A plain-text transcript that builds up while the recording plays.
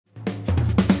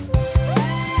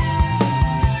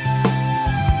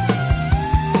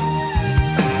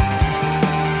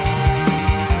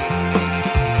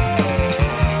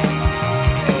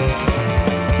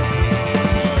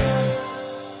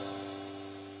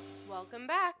Welcome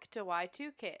back to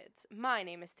Y2 Kids. My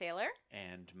name is Taylor.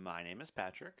 And my name is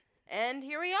Patrick. And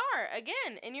here we are,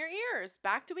 again, in your ears,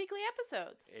 back to weekly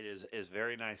episodes. It is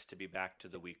very nice to be back to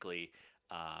the weekly.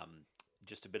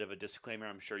 Just a bit of a disclaimer,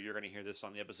 I'm sure you're going to hear this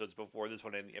on the episodes before this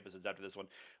one and the episodes after this one.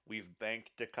 We've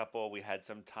banked a couple. We had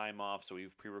some time off, so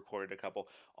we've pre-recorded a couple.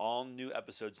 All new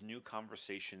episodes, new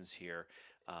conversations here.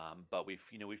 But we've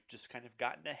just kind of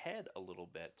gotten ahead a little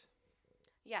bit.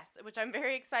 Yes, which I'm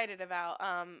very excited about.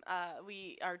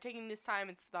 We are taking this time.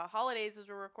 It's the holidays as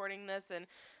we're recording this, and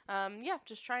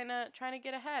just trying to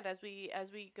get ahead as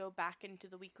we go back into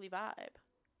the weekly vibe.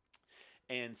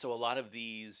 And so a lot of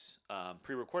these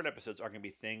pre-recorded episodes are going to be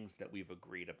things that we've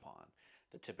agreed upon.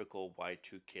 The typical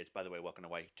Y2 Kids. By the way, welcome to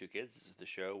Y2 Kids. This is the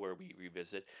show where we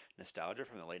revisit nostalgia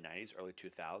from the late 90s, early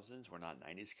 2000s. We're not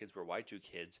 90s kids. We're Y2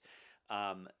 Kids.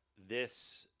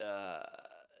 This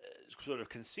sort of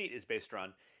conceit is based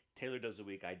around Taylor does a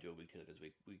week, I do a week, Taylor does a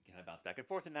week. We kind of bounce back and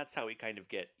forth, and that's how we kind of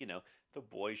get, the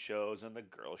boy shows and the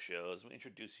girl shows. We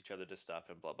introduce each other to stuff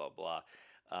and blah, blah, blah.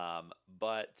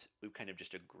 But we've kind of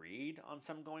just agreed on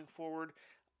some going forward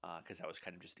because that was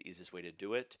kind of just the easiest way to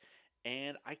do it.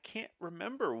 And I can't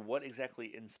remember what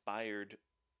exactly inspired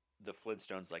the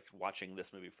Flintstones, like watching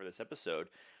this movie for this episode.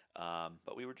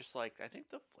 But we were just like, I think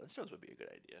the Flintstones would be a good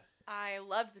idea. I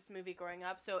loved this movie growing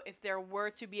up, so if there were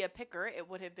to be a picker, it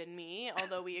would have been me,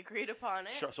 although we agreed upon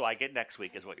it. Sure, so I get next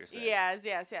week is what you're saying. Yes.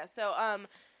 So,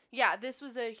 this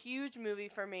was a huge movie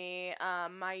for me.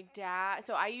 My dad,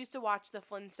 so I used to watch the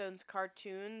Flintstones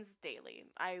cartoons daily.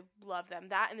 I love them.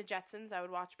 That and the Jetsons I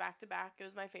would watch back to back. It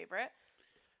was my favorite.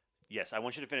 Yes, I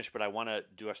want you to finish, but I want to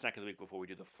do our snack of the week before we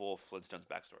do the full Flintstones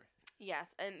backstory.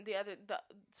 Yes, and the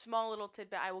small little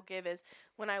tidbit I will give is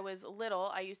when I was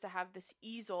little, I used to have this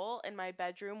easel in my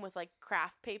bedroom with like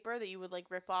craft paper that you would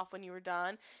like rip off when you were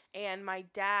done, and my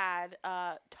dad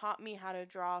taught me how to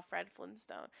draw Fred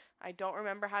Flintstone. I don't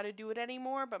remember how to do it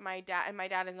anymore, but my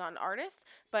dad is not an artist,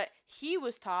 but he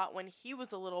was taught when he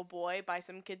was a little boy by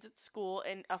some kids at school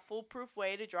in a foolproof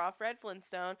way to draw Fred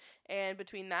Flintstone, and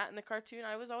between that and the cartoon,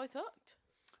 I was always hooked.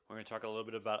 We're going to talk a little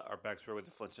bit about our backstory with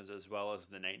the Flintstones as well as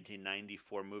the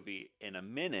 1994 movie in a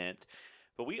minute.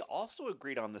 But we also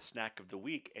agreed on the snack of the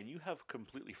week, and you have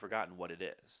completely forgotten what it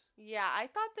is. Yeah, I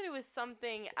thought that it was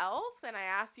something else, and I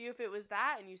asked you if it was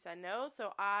that, and you said no,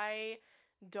 so I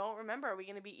don't remember. Are we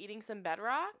going to be eating some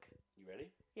Bedrock? You ready?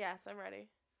 Yes, I'm ready.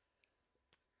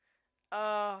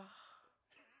 Oh.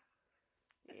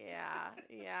 Yeah,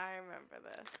 I remember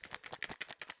this.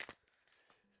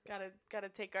 Gotta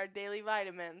take our daily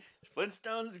vitamins.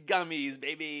 Flintstones gummies,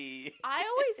 baby. I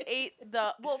always ate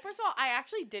first of all, I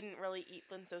actually didn't really eat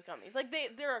Flintstones gummies. Like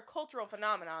they're a cultural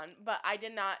phenomenon, but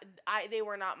they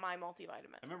were not my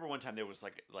multivitamin. I remember one time there was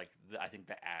I think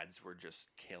the ads were just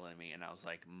killing me, and I was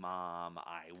like, Mom,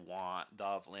 I want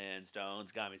the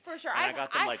Flintstones gummies. For sure. And I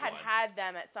got them had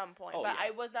them at some point, but yeah.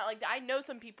 I was not I know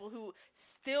some people who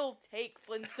still take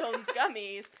Flintstones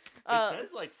gummies.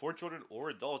 It says for children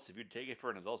or adults. If you take it for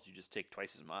an adult, you just take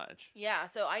twice as much. Yeah,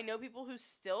 so I know people who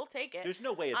still take it. There's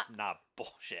no way it's not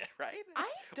bullshit, right? I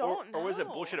don't know. Or was it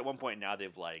bullshit at one point? Now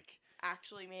they've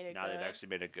actually made it now good. They've actually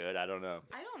made it good. I don't know.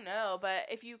 But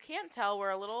if you can't tell, we're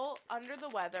a little under the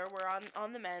weather. We're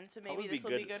on the mend, so maybe this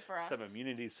will be good for us. Some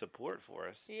immunity support for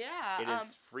us. Yeah. It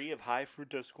is free of high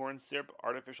fructose corn syrup,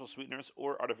 artificial sweeteners,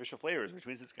 or artificial flavors, which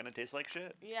means it's going to taste like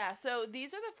shit. Yeah, so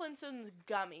these are the Flintstones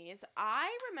gummies.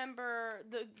 I remember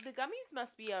the gummies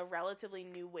must be a relatively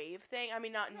new wave thing. I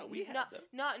mean, not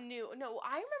new. No,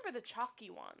 I remember the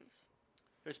chalky ones.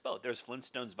 There's both. There's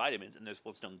Flintstones vitamins and there's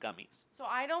Flintstone gummies. So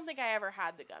I don't think I ever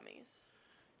had the gummies.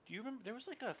 Do you remember? There was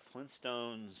a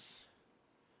Flintstones...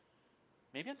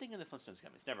 Maybe I'm thinking of the Flintstones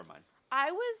gummies. Never mind.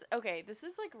 This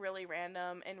is really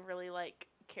random and really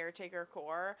caretaker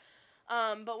core.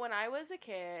 But when I was a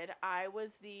kid, I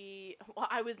was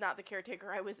not the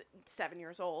caretaker. I was 7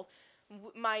 years old.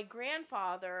 My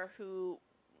grandfather, who...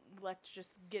 Let's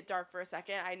just get dark for a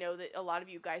second. I know that a lot of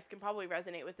you guys can probably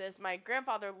resonate with this. My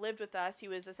grandfather lived with us. He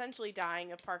was essentially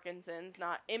dying of Parkinson's,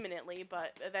 not imminently,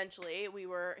 but eventually. We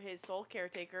were his sole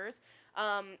caretakers.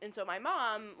 And so my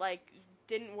mom,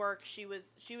 didn't work. She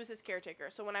was his caretaker.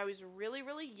 So when I was really,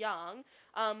 really young,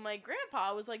 my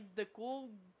grandpa was the cool,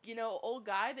 old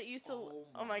guy that used to...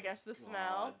 Oh my gosh, the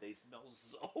smell. They smell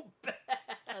so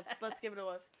bad. Let's give it a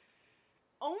whiff.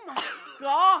 Oh my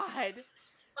God.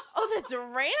 Oh, that's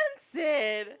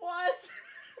rancid. What?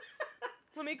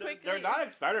 Let me quickly... They're not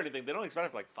expired or anything. They don't expire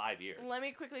for 5 years. Let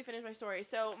me quickly finish my story.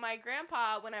 So, my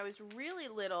grandpa, when I was really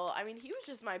little, he was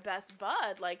just my best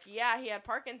bud. He had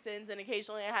Parkinson's, and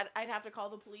occasionally I'd have to call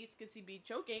the police because he'd be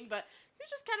choking, but was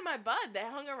just kind of my bud that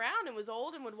hung around and was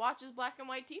old and would watch his black and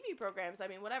white TV programs. I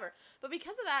mean, whatever. But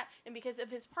because of that and because of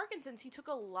his Parkinson's, he took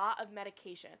a lot of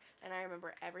medication. And I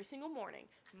remember every single morning,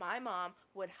 my mom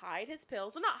would hide his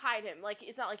pills. Well, not hide him. Like,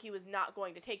 it's not like he was not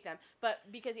going to take them. But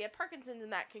because he had Parkinson's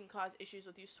and that can cause issues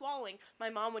with you swallowing, my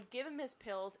mom would give him his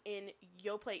pills in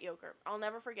Yoplait yogurt. I'll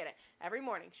never forget it. Every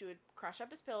morning, she would crush up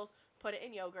his pills, put it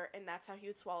in yogurt, and that's how he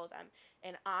would swallow them.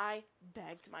 And I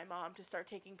begged my mom to start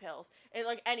taking pills, and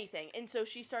like anything. And so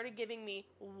she started giving me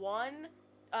one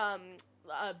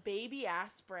a baby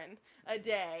aspirin a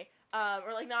day,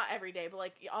 or like not every day, but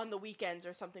like on the weekends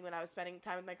or something when I was spending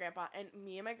time with my grandpa. And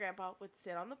me and my grandpa would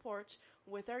sit on the porch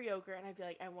with our yogurt, and I'd be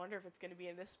like, I wonder if it's going to be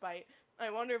in this bite. I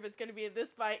wonder if it's going to be in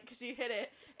this bite, because she hit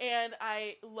it. And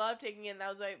I loved taking it, and that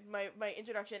was my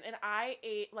introduction. And I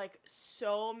ate like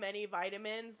so many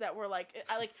vitamins that were like,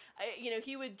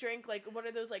 he would drink like, what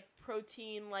are those like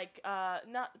protein, like,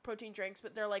 not protein drinks,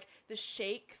 but they're like the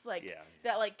shakes, like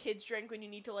that like kids drink when you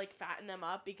need to like fatten them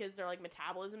up because their like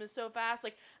metabolism is so fast.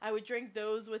 Like I would drink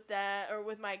those with that, or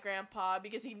with my grandpa,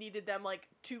 because he needed them like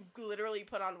to literally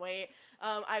put on weight.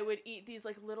 I would eat these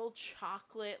like little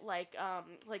chocolate like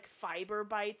fiber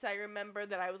bites. I remember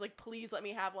that I was like, please let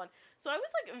me have one. So I was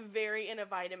like very in a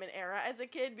vitamin era as a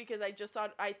kid, because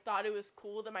I thought it was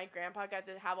cool that my grandpa got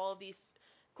to have all of these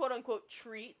quote unquote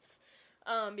treats,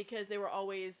 because they were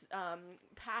always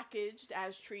packaged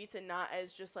as treats and not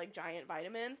as just like giant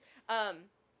vitamins.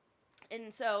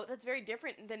 And so that's very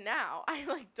different than now. I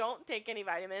like don't take any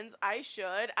vitamins. I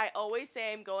should. I always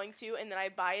say I'm going to, and then I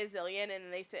buy a zillion, and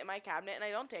then they sit in my cabinet, and I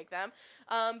don't take them.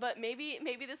 But maybe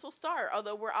this will start.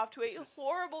 Although we're off to a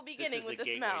horrible beginning with the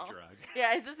smell. Drug.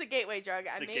 Yeah, is this a gateway drug?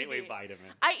 It's a gateway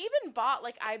vitamin. I even bought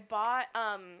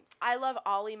I love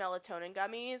Ollie melatonin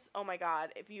gummies. Oh my god,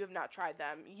 if you have not tried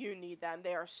them, you need them.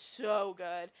 They are so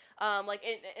good.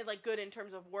 Like good in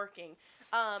terms of working.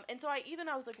 And so I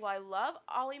was like, well, I love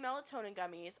Ollie melatonin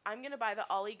gummies. I'm going to buy the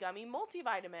Ollie gummy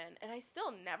multivitamin. And I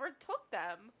still never took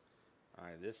them. All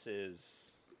right, this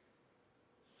is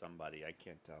somebody. I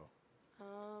can't tell.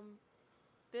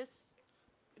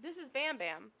 This is Bam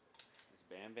Bam. Is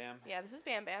Bam Bam? Yeah, this is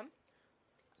Bam Bam.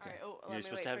 Okay. All right, let You're me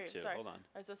supposed wait to have for you. two. Sorry. Hold on.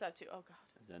 I'm supposed to have two. Oh, God.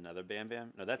 Is that another Bam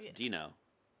Bam? No, that's Dino.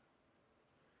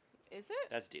 Is it?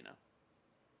 That's Dino.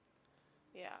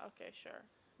 Yeah, okay, sure.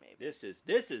 Maybe. This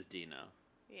is Dino.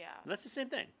 Yeah. And that's the same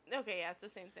thing. Okay, yeah, it's the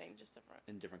same thing, just different.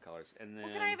 In different colors. And then,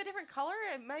 well, can I have a different color?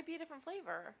 It might be a different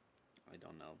flavor. I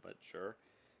don't know, but sure.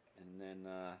 And then,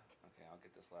 okay, I'll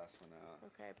get this last one out.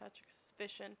 Okay, Patrick's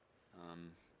fishing.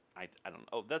 I don't know.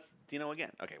 Oh, that's Dino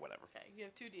again. Okay, whatever. Okay, you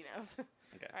have two Dinos.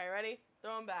 Okay. All right, ready?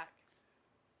 Throw them back.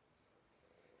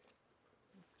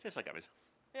 Tastes like gummies.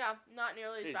 Yeah, not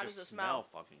nearly as bad as the smell.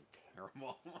 They fucking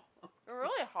terrible. They're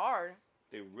really hard.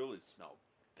 They really smell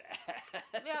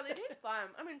bad. Yeah, they taste fine.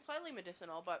 I mean, slightly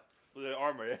medicinal, but... They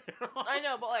are medicinal. I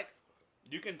know, but like...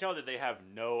 You can tell that they have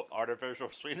no artificial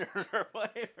sweeteners or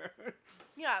flavor.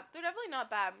 Yeah, they're definitely not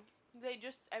bad. They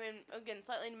just, I mean, again,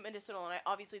 slightly medicinal, and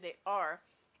obviously they are,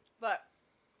 but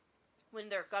when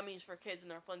they're gummies for kids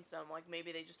and they're Flintstone, like,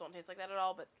 maybe they just don't taste like that at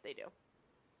all, but they do.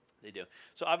 They do.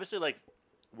 So, obviously, like,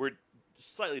 we're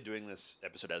slightly doing this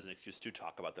episode as an excuse to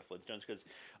talk about the Flintstones, because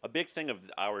a big thing of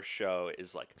our show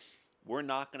is, like, we're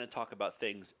not going to talk about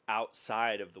things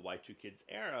outside of the Y2 Kids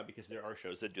era, because there are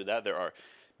shows that do that. There are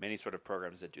many sort of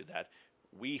programs that do that.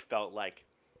 We felt like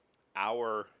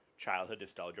our childhood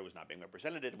nostalgia was not being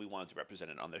represented, and we wanted to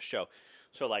represent it on this show.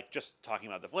 So, like, just talking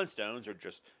about the Flintstones or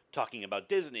just talking about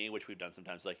Disney, which we've done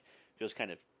sometimes, like, feels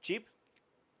kind of cheap.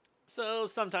 So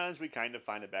sometimes we kind of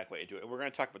find a back way to it. And we're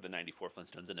going to talk about the 94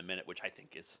 Flintstones in a minute, which I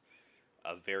think is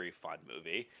a very fun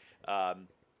movie.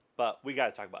 But we got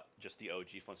to talk about just the OG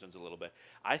Flintstones a little bit.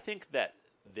 I think that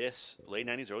this late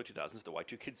 90s, early 2000s, the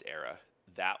Y2 Kids era,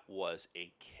 that was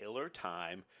a killer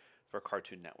time for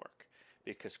Cartoon Network.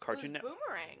 Because Cartoon Network...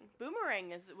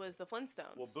 Boomerang was the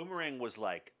Flintstones. Well, Boomerang was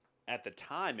like... At the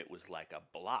time, it was like a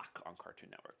block on Cartoon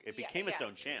Network. It became its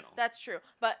own channel. That's true.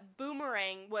 But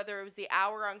Boomerang, whether it was the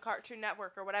hour on Cartoon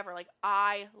Network or whatever, like,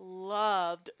 I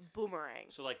loved Boomerang.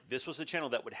 So, like, this was a channel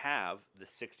that would have the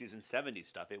 60s and 70s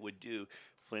stuff. It would do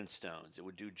Flintstones. It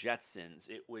would do Jetsons.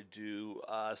 It would do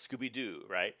Scooby-Doo,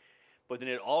 right? But then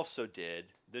it also did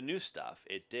the new stuff.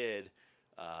 It did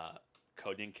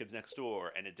Cody and Kids Next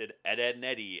Door, and it did Ed, Ed, and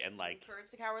Eddie, and, like... Courage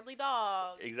the Cowardly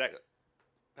Dog. Exactly.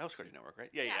 That was Cartoon Network, right?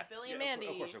 Yeah. Billy and Mandy.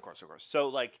 Of course. So,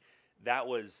 like,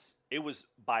 it was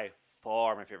by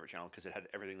far my favorite channel because it had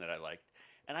everything that I liked.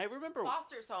 And I remember...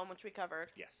 Foster's Home, which we covered.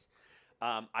 Yes.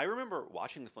 I remember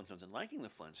watching the Flintstones and liking the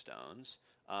Flintstones.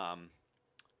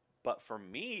 But for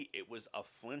me, it was a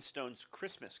Flintstones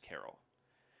Christmas Carol.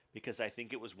 because I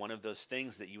think it was one of those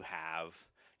things that you have.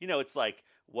 It's like,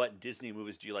 what Disney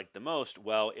movies do you like the most?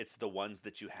 Well, it's the ones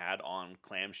that you had on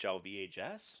clamshell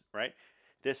VHS, right?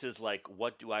 This is like,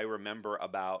 what do I remember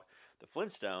about the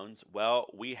Flintstones? Well,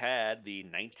 we had the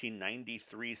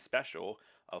 1993 special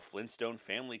of Flintstone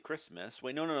Family Christmas.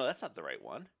 Wait, no, that's not the right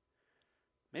one.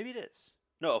 Maybe it is.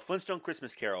 No, a Flintstone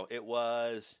Christmas Carol. It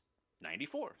was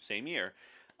 94, same year.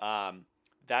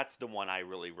 That's the one I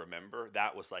really remember.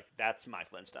 That's my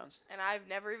Flintstones. And I've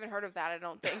never even heard of that, I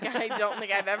don't think. I don't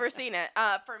think I've ever seen it.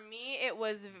 For me, it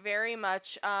was very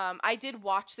much, I did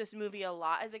watch this movie a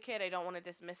lot as a kid. I don't want to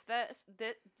dismiss that.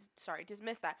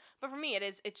 But for me,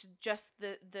 it's just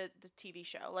the TV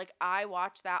show. Like, I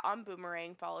watched that on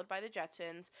Boomerang, followed by the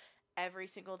Jetsons, every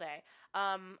single day.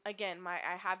 Again,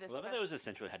 I have this. Well, that was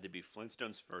essentially had to be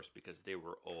Flintstones first because they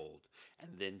were old,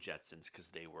 and then Jetsons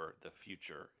because they were the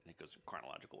future, and it goes in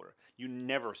chronological order. You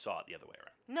never saw it the other way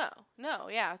around. No,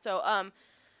 yeah. So,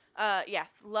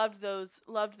 yes, loved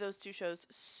those two shows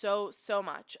so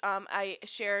much. I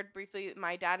shared briefly,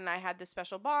 my dad and I had this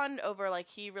special bond over, like,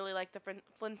 he really liked the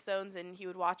Flintstones, and he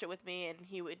would watch it with me, and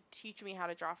he would teach me how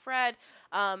to draw Fred.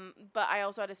 But I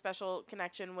also had a special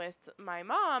connection with my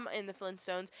mom in the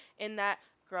Flintstones, in that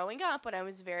growing up, when I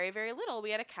was very, very little,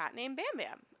 we had a cat named Bam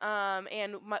Bam.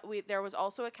 And there was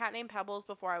also a cat named Pebbles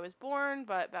before I was born,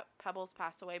 but Pebbles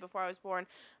passed away before I was born.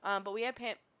 But we had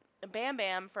Bam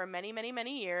Bam for many, many,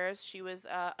 many years. She was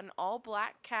an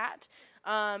all-black cat,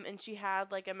 and she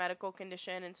had, like, a medical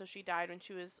condition, and so she died when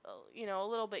she was, a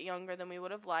little bit younger than we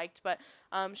would have liked, but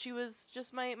she was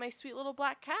just my sweet little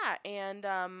black cat, and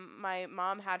my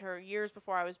mom had her years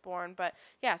before I was born, but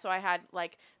yeah, so I had,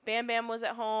 like, Bam Bam was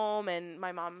at home, and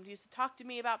my mom used to talk to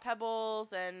me about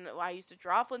Pebbles, and I used to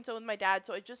draw Flintstone with my dad,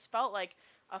 so it just felt like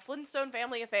a Flintstone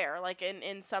family affair, like,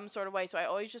 in some sort of way. So I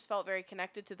always just felt very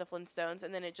connected to the Flintstones,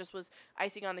 and then it just was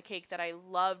icing on the cake that I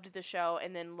loved the show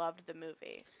and then loved the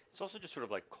movie. It's also just sort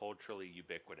of like culturally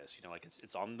ubiquitous, like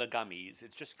it's on the gummies.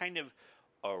 It's just kind of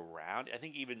around. I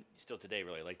think even still today,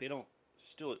 really, like, they don't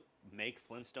still make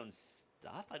Flintstone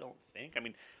stuff, I don't think. I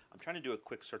mean, I'm trying to do a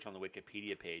quick search on the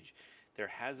Wikipedia page.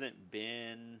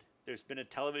 There's been a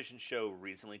television show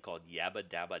recently called Yabba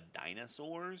Dabba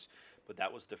Dinosaurs, but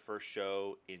that was the first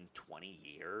show in 20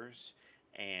 years.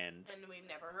 And we've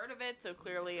never heard of it, so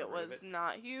clearly it was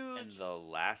not huge. And the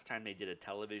last time they did a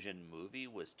television movie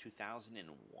was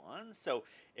 2001, so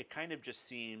it kind of just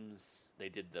seems they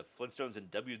did the Flintstones and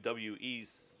WWE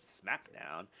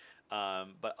SmackDown.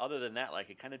 But other than that, like,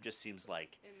 it kind of just seems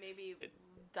like it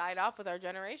died off with our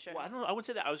generation. Well, I don't know. I wouldn't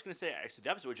say that. I was going to say actually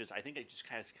the opposite, which is I think it just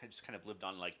kind of lived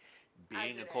on, like,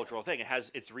 being a cultural thing. It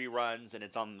has its reruns and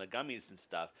it's on the gummies and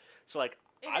stuff. So, like,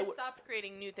 it has stopped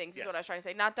creating new things, is what I was trying to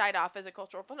say. Not died off as a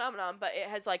cultural phenomenon, but it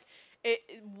has, like,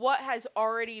 what has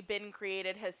already been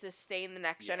created has sustained the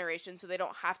next generation, so they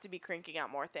don't have to be cranking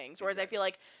out more things. Whereas I feel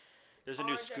like there's a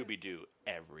new Scooby-Doo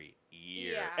every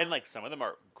year. Yeah. And, like, some of them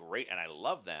are great, and I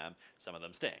love them. Some of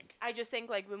them stink. I just think,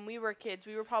 like, when we were kids,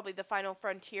 we were probably the final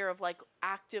frontier of, like,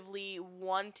 actively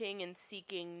wanting and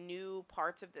seeking new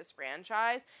parts of this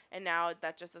franchise, and now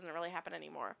that just doesn't really happen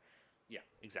anymore. Yeah,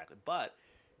 exactly. But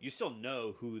you still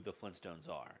know who the Flintstones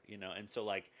are, and so,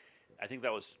 like, I think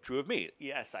that was true of me.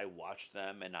 Yes, I watched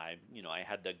them, and I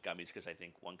had the gummies because I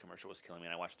think one commercial was killing me,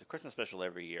 and I watched the Christmas special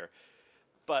every year.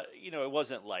 But, it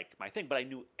wasn't, like, my thing, but I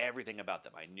knew everything about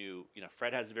them. I knew,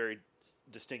 Fred has a very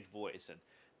distinct voice, and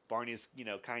Barney's,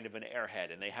 kind of an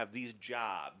airhead, and they have these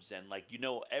jobs, and, like,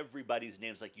 everybody's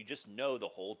names. Like, you just know the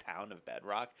whole town of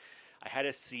Bedrock. I had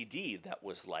a CD that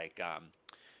was, like,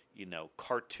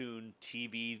 cartoon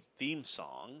TV theme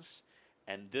songs,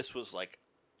 and this was, like,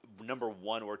 number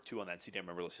 1 or 2 on that CD. I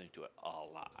remember listening to it a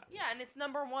lot. Yeah, and it's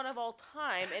number 1 of all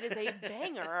time. It is a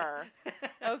banger.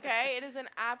 Okay? It is an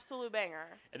absolute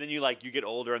banger. And then you get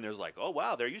older and there's like, oh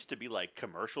wow, there used to be, like,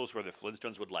 commercials where the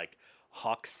Flintstones would, like,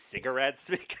 hawk cigarettes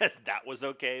because that was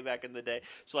okay back in the day.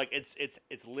 So, like,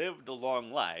 it's lived a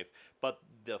long life, but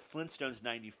the Flintstones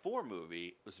 94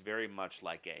 movie was very much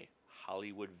like a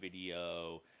Hollywood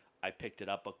video. I picked it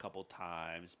up a couple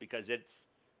times because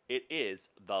it is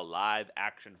the live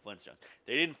action Flintstones.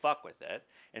 They didn't fuck with it.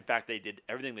 In fact, they did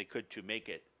everything they could to make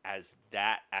it as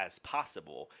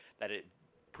possible, that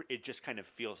it just kind of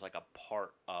feels like a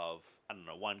part of, I don't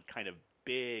know, one kind of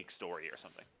big story or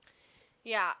something.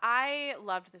 Yeah, I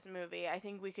loved this movie. I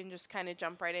think we can just kind of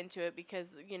jump right into it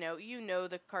because, you know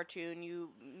the cartoon.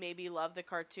 You maybe love the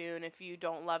cartoon. If you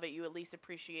don't love it, you at least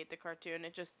appreciate the cartoon.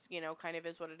 It just, kind of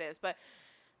is what it is. But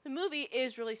The movie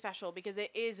is really special because it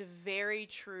is very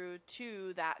true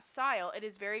to that style. It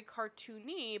is very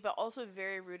cartoony, but also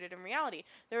very rooted in reality.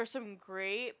 There are some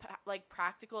great, like,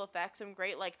 practical effects, some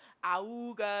great, like,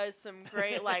 augas, some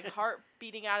great, like, heart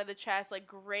beating out of the chest, like,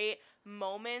 great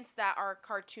moments that are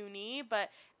cartoony, but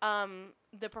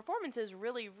the performance is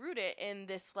really rooted in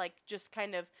this, like, just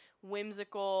kind of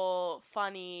whimsical,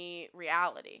 funny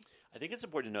reality. I think it's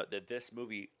important to note that this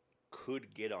movie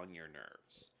could get on your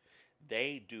nerves.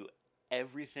 They do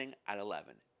everything at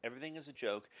 11. Everything is a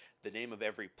joke. The name of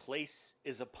every place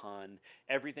is a pun.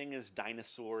 Everything is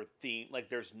dinosaur themed. Like,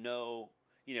 there's no,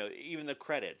 even the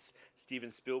credits. Steven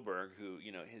Spielberg, who,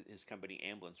 his company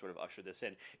Amblin sort of ushered this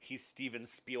in. He's Steven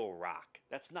Spielrock.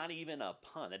 That's not even a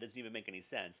pun. That doesn't even make any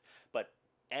sense. But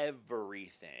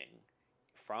everything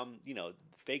from,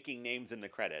 faking names in the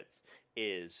credits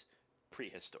is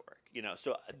prehistoric,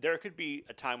 so there could be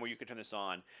a time where you could turn this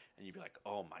on and you'd be like,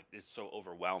 oh my, it's so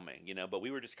overwhelming, but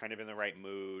we were just kind of in the right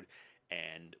mood,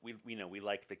 and we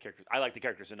like the characters. I like the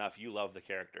characters enough, you love the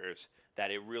characters, that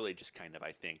it really just kind of,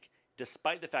 I think,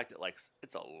 despite the fact that, like,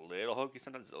 it's a little hokey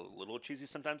sometimes, it's a little cheesy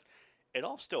sometimes, it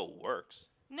all still works.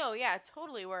 No, yeah, it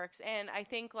totally works. And I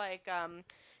think, like,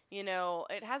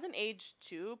 it hasn't aged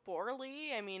too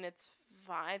poorly. I mean, it's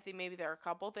fine. I think maybe there are a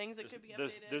couple things that could be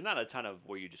updated. There's not a ton of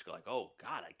where you just go like, oh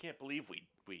God, I can't believe we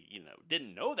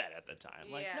didn't know that at the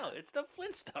time. Like, no, it's the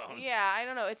Flintstones. Yeah, I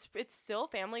don't know. It's still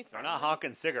family friendly. They're not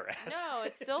hawking cigarettes. No,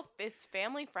 it's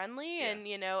family friendly, yeah. And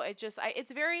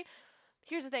it's very.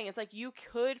 Here's the thing. It's like you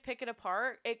could pick it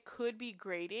apart. It could be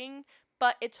grating.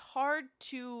 But it's hard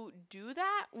to do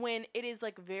that when it is,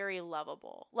 like, very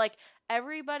lovable. Like,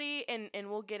 everybody, and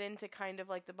we'll get into kind of,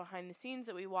 like, the behind the scenes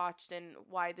that we watched and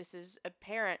why this is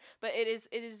apparent. But it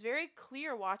is very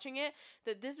clear watching it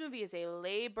that this movie is a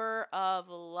labor of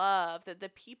love. That the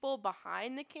people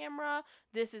behind the camera,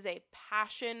 this is a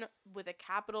passion with a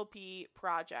capital P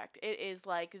project. It is,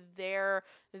 like, their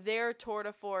tour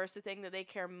de force, the thing that they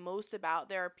care most about.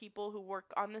 There are people who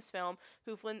work on this film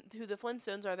who the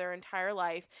Flintstones are their entire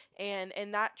life, and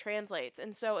that translates.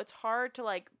 And so it's hard to,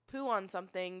 like, poo on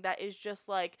something that is just,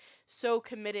 like, so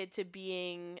committed to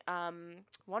being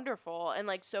wonderful, and,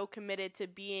 like, so committed to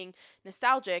being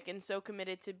nostalgic, and so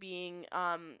committed to being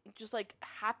just, like,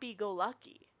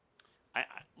 happy-go-lucky.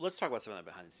 Let's talk about some of that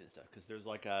behind the scenes stuff, because there's,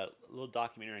 like, a little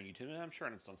documentary on YouTube, and I'm sure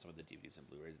it's on some of the DVDs and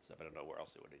Blu-rays and stuff. I don't know where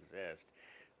else it would exist.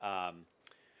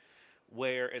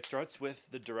 Where it starts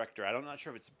with the director. I'm not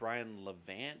sure if it's Brian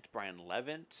Levant.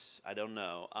 I don't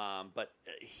know. But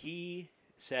he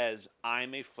says,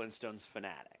 I'm a Flintstones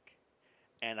fanatic.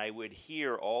 And I would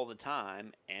hear all the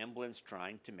time, Amblin's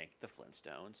trying to make the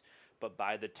Flintstones. But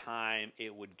by the time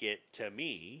it would get to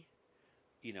me,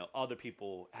 other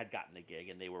people had gotten the gig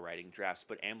and they were writing drafts.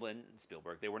 But Amblin and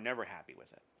Spielberg, they were never happy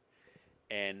with it.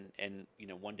 And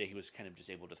one day he was kind of just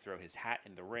able to throw his hat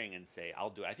in the ring and say, I'll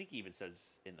do it. I think he even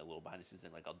says in the little behind the scenes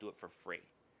thing, like, I'll do it for free.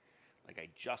 Like, I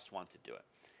just want to do it.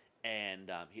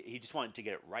 And he just wanted to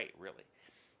get it right, really.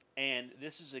 And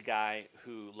this is a guy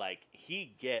who, like,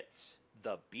 he gets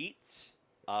the beats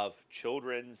of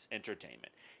children's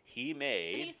entertainment. He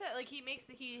made... And he said, like,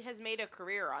 he has made a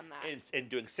career on that. And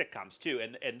doing sitcoms, too.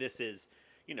 And this is...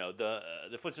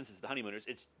 the Flintstones is the Honeymooners.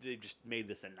 They just made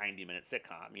this a 90-minute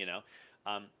sitcom,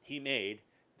 he made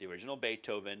the original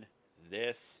Beethoven,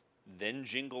 this, then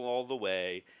Jingle All the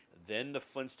Way, then the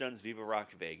Flintstones Viva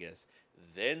Rock Vegas,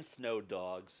 then Snow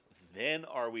Dogs, then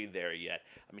Are We There Yet?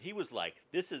 I mean, he was like,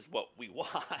 this is what we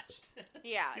watched.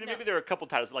 Yeah. Maybe there are a couple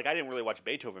titles, like, I didn't really watch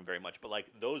Beethoven very much, but, like,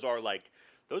 those are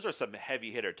some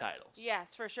heavy hitter titles.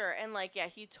 Yes, for sure. And, like, yeah,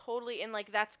 he totally, and,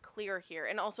 like, that's clear here.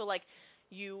 And also, like,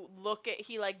 you look at,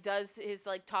 he, like, does his,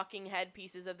 like, talking head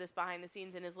pieces of this behind the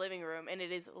scenes in his living room, and it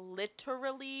is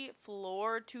literally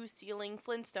floor to ceiling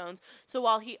Flintstones. So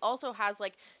while he also has,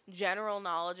 like, general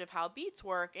knowledge of how beats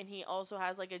work, and he also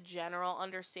has, like, a general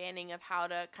understanding of how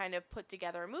to kind of put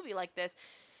together a movie like this,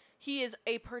 he is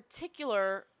a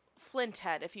particular Flint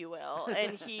head, if you will.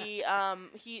 And he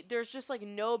there's just, like,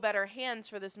 no better hands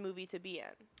for this movie to be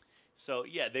in. So,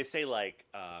 yeah, they say, like,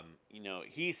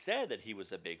 he said that he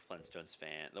was a big Flintstones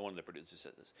fan. One of the producers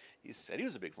says this. He said he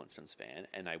was a big Flintstones fan,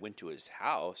 and I went to his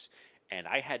house, and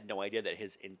I had no idea that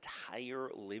his entire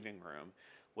living room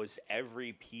was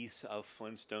every piece of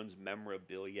Flintstones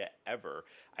memorabilia ever.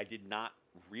 I did not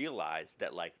realize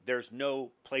that, like, there's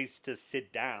no place to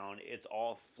sit down. It's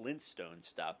all Flintstone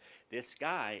stuff. This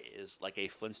guy is like a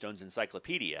Flintstones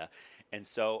encyclopedia, and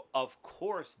so, of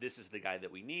course, this is the guy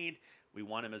that we need. We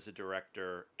want him as a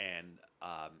director, and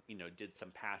did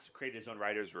some created his own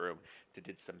writer's room to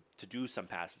do some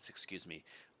passes,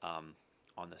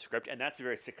 on the script, and that's a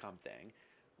very sitcom thing.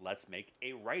 let's make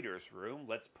a writer's room.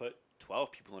 Let's put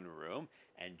 12 people in a room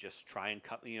and just try and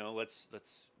cut, let's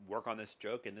work on this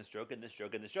joke and this joke and this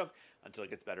joke and this joke until it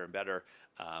gets better and better.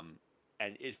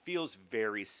 And it feels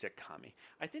very sitcom-y.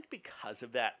 I think because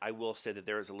of that, I will say that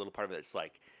there is a little part of it that's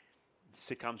like,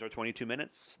 sitcoms are 22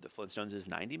 minutes. The Flintstones is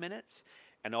 90 minutes.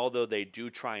 And although they do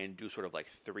try and do sort of like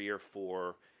 3 or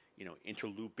 4,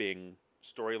 interlooping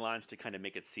storylines to kind of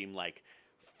make it seem like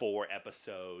 4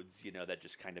 episodes, that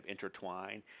just kind of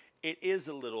intertwine, it is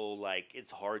a little like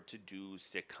it's hard to do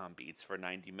sitcom beats for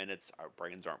 90 minutes. Our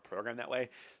brains aren't programmed that way.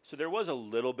 So there was a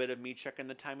little bit of me checking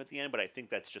the time at the end, but I think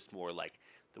that's just more like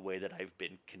the way that I've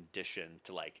been conditioned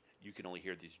to, like, you can only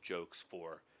hear these jokes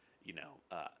for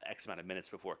X amount of minutes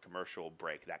before a commercial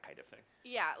break, that kind of thing.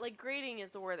 Yeah, like grading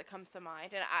is the word that comes to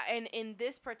mind. And in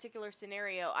this particular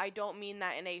scenario, I don't mean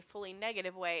that in a fully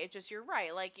negative way. It's just, you're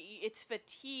right. Like, it's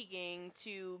fatiguing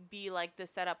to be like the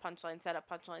setup, punchline, setup,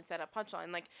 punchline, setup,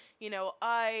 punchline. Like,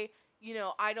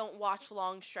 I don't watch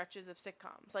long stretches of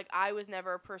sitcoms. Like, I was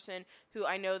never a person who,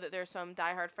 I know that there's some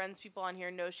diehard Friends people on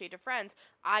here, no shade of Friends.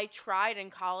 I tried in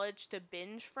college to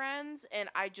binge Friends, and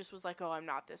I just was like, oh, I'm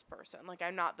not this person. Like,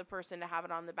 I'm not the person to have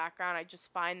it on the background. I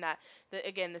just find that,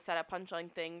 the setup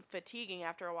punchline thing fatiguing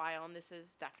after a while, and this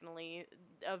is definitely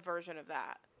a version of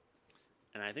that.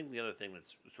 And I think the other thing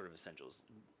that's sort of essential is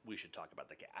we should talk about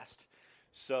the cast.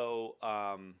 So,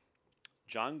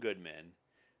 John Goodman,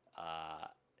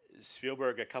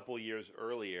 Spielberg a couple years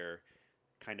earlier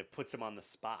kind of puts him on the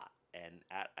spot, and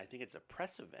I think it's a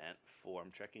press event for,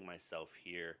 I'm checking myself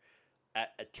here,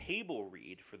 at a table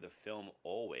read for the film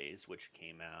Always, which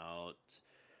came out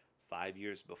 5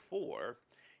 years before,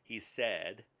 he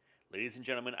said, "Ladies and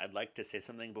gentlemen, I'd like to say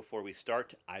something before we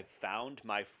start. I've found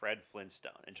my Fred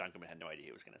Flintstone." And John Goodman had no idea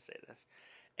he was going to say this.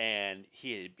 And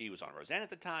he was on Roseanne at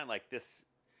the time. Like,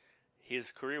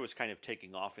 his career was kind of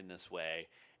taking off in this way.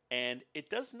 And it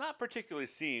does not particularly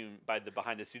seem, by the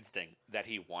behind-the-scenes thing, that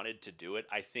he wanted to do it.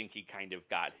 I think he kind of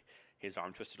got his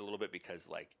arm twisted a little bit because,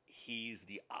 like, he's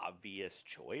the obvious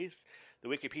choice. The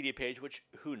Wikipedia page, which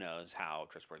who knows how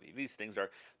trustworthy these things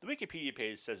are, the Wikipedia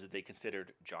page says that they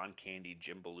considered John Candy,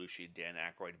 Jim Belushi, Dan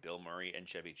Aykroyd, Bill Murray, and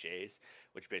Chevy Chase,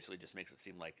 which basically just makes it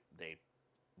seem like they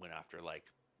went after, like,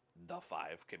 the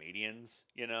 5 comedians,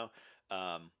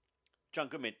 John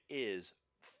Goodman is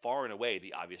far and away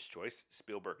the obvious choice.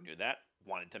 Spielberg knew that,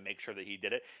 wanted to make sure that he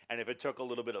did it, and if it took a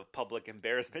little bit of public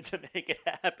embarrassment to make it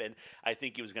happen, I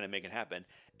think he was going to make it happen.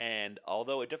 And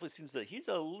although it definitely seems that he's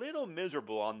a little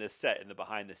miserable on this set in the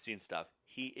behind-the-scenes stuff,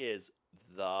 he is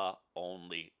the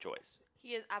only choice.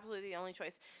 He is absolutely the only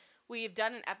choice. We've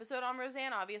done an episode on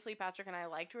Roseanne. Obviously, Patrick and I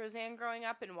liked Roseanne growing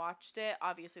up and watched it.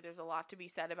 Obviously, there's a lot to be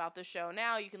said about the show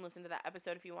now. You can listen to that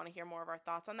episode if you want to hear more of our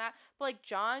thoughts on that. But, like,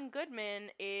 John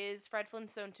Goodman is Fred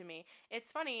Flintstone to me.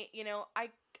 It's funny,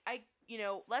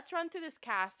 let's run through this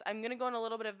cast. I'm going to go in a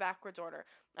little bit of backwards order.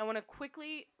 I want to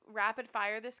quickly rapid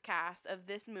fire this cast of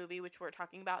this movie, which we're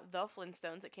talking about, The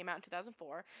Flintstones. It came out in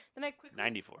 2004. Then I quickly...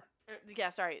 94.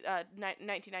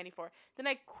 1994. Then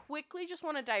I quickly just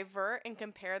want to divert and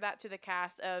compare that to the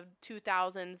cast of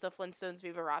 2000's The Flintstones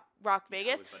Viva Rock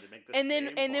Vegas. And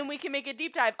then we can make a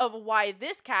deep dive of why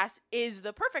this cast is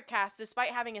the perfect cast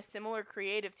despite having a similar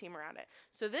creative team around it.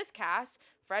 So this cast,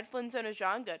 Fred Flintstone is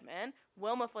John Goodman,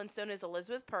 Wilma Flintstone is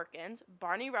Elizabeth Perkins,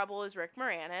 Barney Rubble is Rick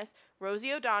Moranis,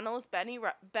 Rosie O'Donnell is Betty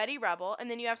Rubble, and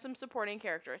then you have some supporting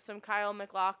characters, some Kyle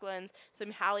MacLachlan's,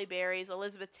 some Halle Berry's,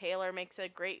 Elizabeth Taylor makes a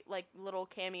great, like, little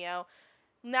cameo.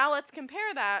 Now let's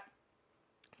compare that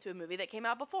to a movie that came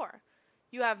out before.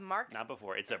 You have Mark... Not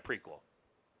before, it's a prequel.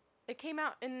 It came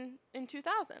out in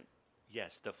 2000.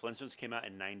 Yes, The Flintstones came out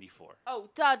in 94. Oh,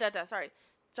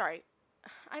 sorry.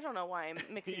 I don't know why I'm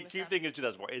mixing you this keep up. thinking it's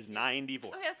 2004. It's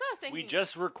 94. Okay, that's what I was thinking. We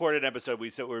just recorded an episode.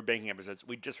 We said we were banking episodes.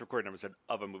 We just recorded an episode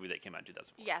of a movie that came out in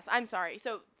 2004. Yes, I'm sorry.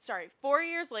 4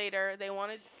 years later, they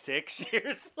wanted... 6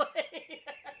 years later.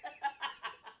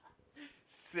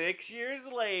 6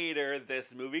 years later,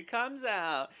 this movie comes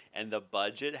out, and the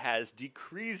budget has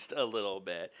decreased a little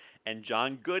bit. And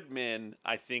John Goodman,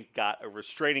 I think, got a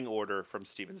restraining order from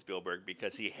Steven Spielberg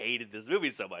because he hated this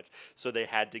movie so much. So they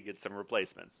had to get some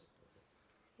replacements.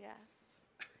 Yes.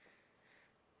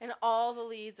 And all the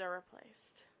leads are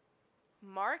replaced.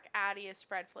 Mark Addy is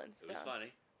Fred Flintstone. It was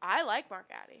funny. I like Mark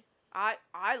Addy.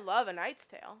 I love A Knight's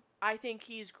Tale. I think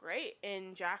he's great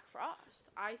in Jack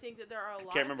Frost. I think that there are a lot of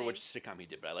I can't remember things. which sitcom he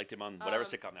did, but I liked him on whatever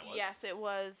sitcom that was. Yes, it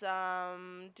was I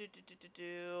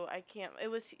can't. It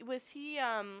was he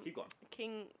Keep going.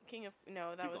 King of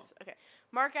no, that Keep was okay.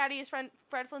 Mark Addy is Fred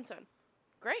Flintstone.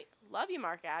 Great. Love you,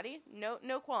 Mark Addy.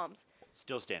 No qualms.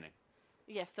 Still standing.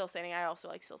 Yes, Still Standing. I also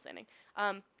like Still Standing.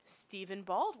 Stephen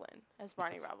Baldwin as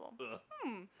Barney Rubble.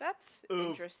 That's Oof.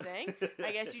 interesting.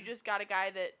 I guess you just got a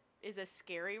guy that is a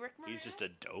scary Rick Moranis. He's just a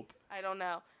dope. I don't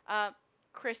know.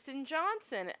 Kristen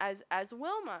Johnson as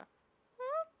Wilma.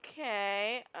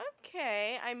 Okay.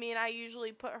 I mean, I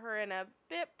usually put her in a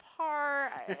bit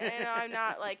part. I'm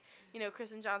not like,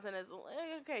 Kristen Johnson is,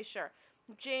 okay, sure.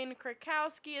 Jane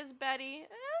Krakowski as Betty.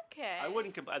 Okay. I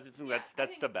wouldn't. I think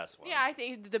that's the best one. Yeah, I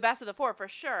think the best of the four for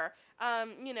sure.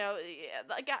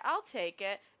 Like I'll take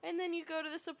it. And then you go to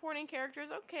the supporting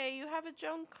characters. Okay, you have a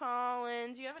Joan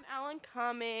Collins, you have an Alan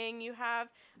Cumming, you have.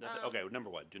 Okay, number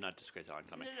one, do not disgrace Alan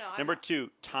Cumming. No, number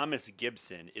two, Thomas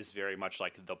Gibson is very much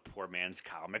like the poor man's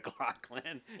Kyle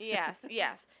MacLachlan.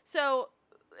 Yes. So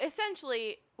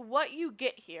essentially, what you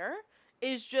get here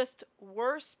is just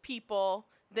worse people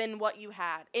than what you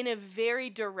had in a very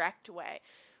direct way.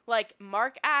 Like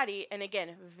Mark Addy, and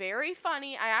again, very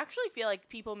funny. I actually feel like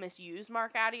people misuse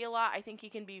Mark Addy a lot. I think he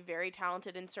can be very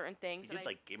talented in certain things. He did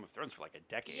like Game of Thrones for like a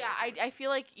decade. Yeah, I feel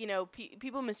like,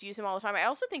 people misuse him all the time. I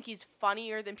also think he's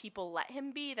funnier than people let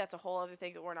him be. That's a whole other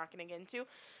thing that we're not going to get into.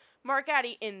 Mark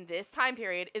Addy in this time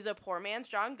period is a poor man's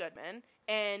John Goodman.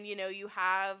 And, you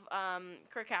have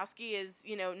Krakowski is,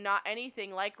 not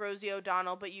anything like Rosie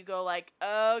O'Donnell, but you go like,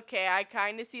 okay, I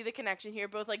kind of see the connection here.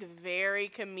 Both like very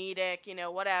comedic,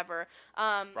 whatever.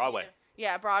 Broadway.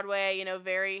 Broadway,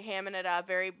 very hamming it up,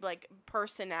 very like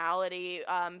personality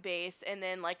based. And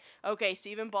then like, okay,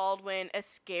 Stephen Baldwin, a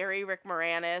scary Rick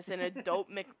Moranis and a dope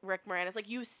Rick Moranis. Like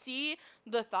you see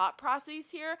the thought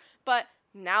process here, but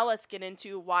now let's get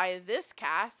into why this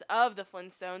cast of the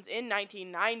Flintstones in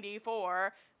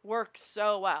 1994 works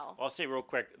so well. I'll say real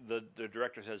quick, the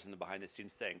director says in the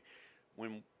behind-the-scenes thing,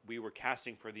 when we were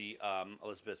casting for the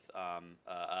Elizabeth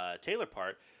Taylor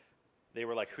part, they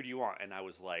were like, who do you want? And I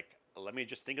was like, let me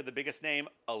just think of the biggest name,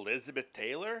 Elizabeth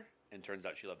Taylor. And turns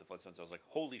out she loved the Flintstones. I was like,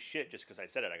 holy shit, just because I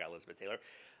said it, I got Elizabeth Taylor.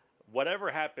 Whatever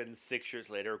happened 6 years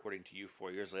later, according to you,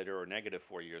 4 years later, or negative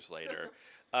 4 years later,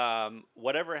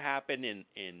 whatever happened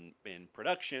in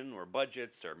production or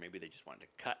budgets, or maybe they just wanted to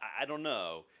cut, I don't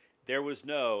know. There was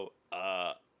no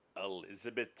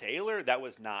Elizabeth Taylor. That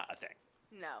was not a thing.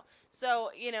 No. So,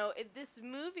 this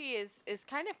movie is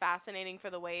kind of fascinating for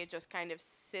the way it just kind of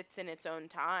sits in its own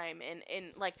time.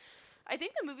 And like, I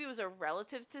think the movie was a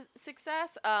relative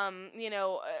success.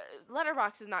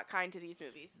 Letterboxd is not kind to these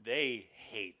movies. They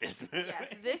hate this movie.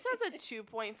 Yes, this has a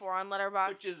 2.4 on Letterboxd.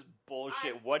 Which is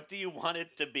bullshit. What do you want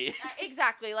it to be?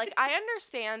 Exactly. Like, I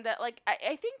understand that, like,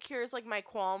 I think here's, like, my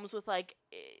qualms with, like,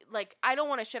 I don't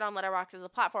want to shit on Letterboxd as a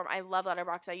platform. I love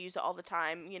Letterboxd. I use it all the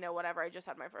time. Whatever. I just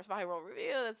had my first viral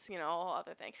review. That's, a whole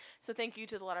other thing. So thank you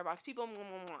to the Letterboxd people.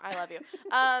 I love you.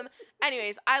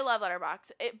 Anyways, I love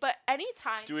Letterboxd. But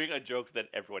anytime... Doing a joke that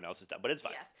everyone else has done, but it's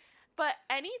fine. Yes. But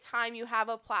anytime you have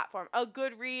a platform, a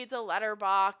Goodreads, a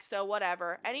Letterboxd, a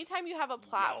whatever, anytime you have a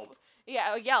platform...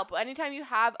 Yeah, Yelp. Anytime you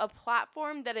have a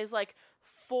platform that is, like,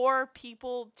 for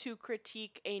people to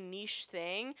critique a niche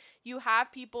thing, you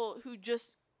have people who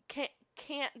just can't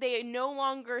they no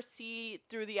longer see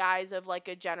through the eyes of like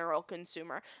a general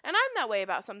consumer. And I'm that way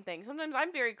about some things. Sometimes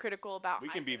I'm very critical about We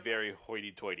can be very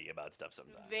hoity-toity about stuff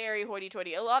sometimes. Very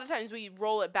hoity-toity. A lot of times we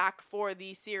roll it back for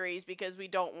the series because we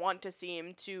don't want to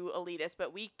seem too elitist,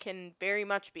 but we can very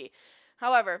much be.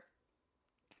 However,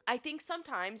 I think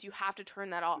sometimes you have to turn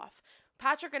that off.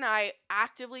 Patrick and I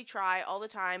actively try all the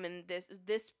time, and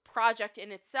this project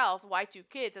in itself, Y2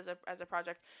 Kids as a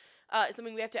project, is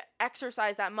something we have to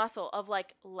exercise that muscle of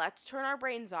like, let's turn our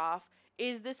brains off.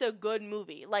 Is this a good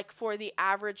movie? Like for the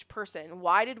average person,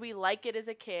 why did we like it as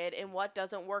a kid and what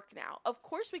doesn't work now? Of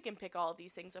course we can pick all of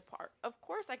these things apart. Of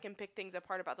course I can pick things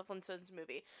apart about the Flintstones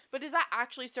movie, but does that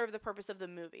actually serve the purpose of the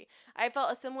movie? I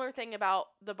felt a similar thing about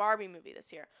the Barbie movie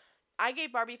this year. I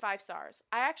gave Barbie 5 stars.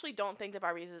 I actually don't think that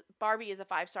Barbie is a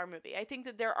 5-star movie. I think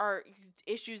that there are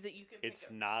issues that you can pick It's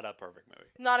up. not a perfect movie.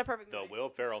 Not a perfect movie. The Will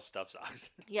Ferrell stuff sucks.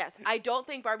 Yes, I don't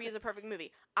think Barbie is a perfect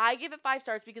movie. I give it 5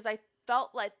 stars because I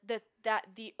felt like that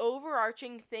the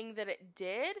overarching thing that it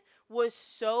did was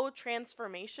so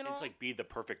transformational. It's like be the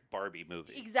perfect Barbie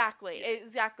movie. Exactly.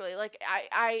 Like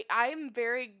I'm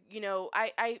very,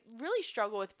 I really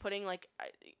struggle with putting like,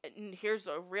 here's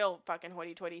a real fucking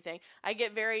hoity-toity thing. I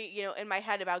get very, in my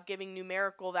head about giving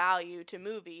numerical value to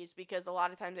movies because a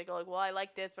lot of times I go like, well, I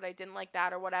like this, but I didn't like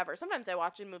that or whatever. Sometimes I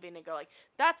watch a movie and I go like,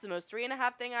 that's the most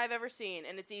 3.5 thing I've ever seen.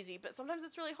 And it's easy, but sometimes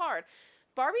it's really hard.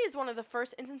 Barbie is one of the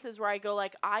first instances where I go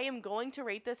like, I am going to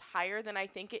rate this higher than I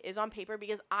think it is on paper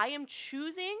because I am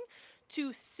choosing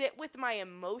to sit with my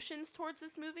emotions towards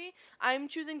this movie. I'm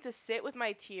choosing to sit with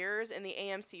my tears in the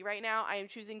AMC right now. I am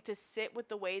choosing to sit with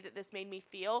the way that this made me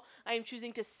feel. I am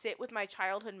choosing to sit with my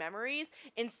childhood memories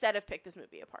instead of pick this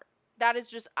movie apart. That is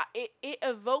just, it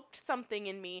evoked something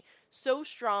in me so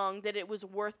strong that it was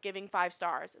worth giving 5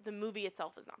 stars. The movie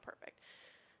itself is not perfect.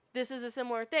 This is a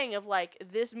similar thing of like,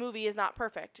 this movie is not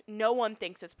perfect. No one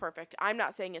thinks it's perfect. I'm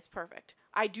not saying it's perfect.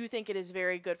 I do think it is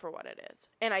very good for what it is.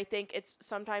 And I think it's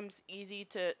sometimes easy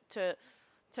to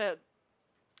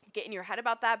get in your head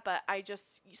about that, but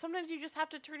sometimes you just have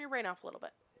to turn your brain off a little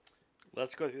bit.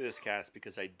 Let's go through this cast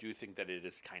because I do think that it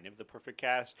is kind of the perfect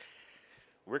cast.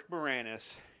 Rick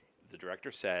Moranis, the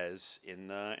director, says in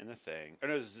the thing, or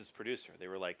no, this is his producer. They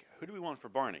were like, "Who do we want for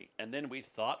Barney?" And then we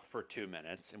thought for 2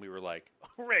 minutes, and we were like,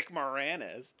 "Rick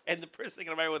Moranis." And the first thing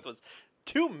I remember with was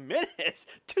 2 minutes,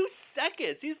 2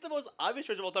 seconds. He's the most obvious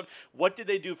choice of all time. What did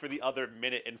they do for the other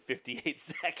minute and 58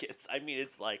 seconds? I mean,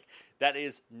 it's like that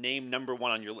is name number 1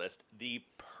 on your list. The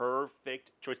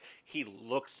perfect choice. He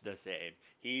looks the same.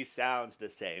 He sounds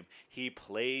the same. He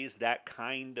plays that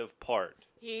kind of part.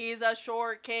 He's a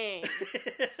short king.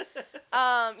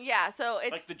 Yeah, so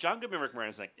it's like the John Goodman Rick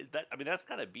Moranis, like that. I mean, that's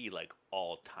gotta be like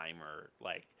all timer.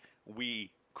 Like we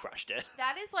crushed it.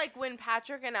 That is like when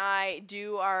Patrick and I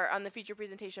do our on the feature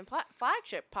presentation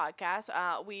flagship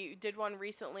podcast. We did one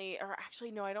recently, or actually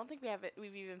no, I don't think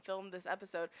we've even filmed this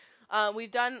episode.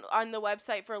 We've done on the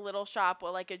website for Little Shop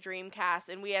like a dream cast,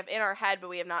 and we have in our head, but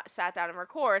we have not sat down and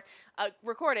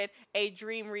recorded a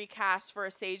dream recast for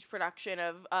a stage production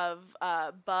of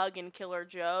Bug and Killer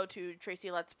Joe, to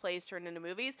Tracy Let's Plays turned into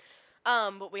movies.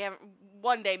 But we haven't.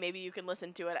 One day, maybe you can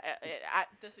listen to it at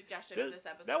the suggestion of this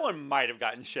episode. That one might have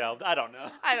gotten shelved. I don't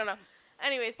know.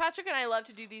 Anyways, Patrick and I love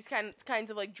to do these kinds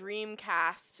of like dream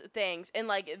cast things, and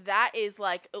like that is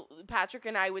like Patrick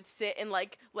and I would sit and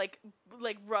like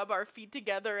rub our feet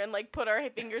together and like put our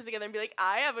fingers together and be like,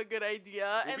 I have a good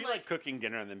idea. We'd and be like cooking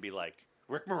dinner and then be like,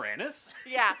 Rick Moranis?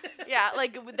 Yeah,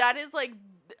 like that is like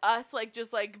us like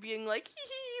just like being like hee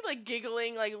hee, like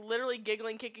giggling, like literally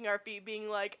giggling, kicking our feet, being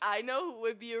like, I know who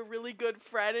would be a really good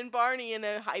Fred and Barney in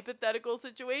a hypothetical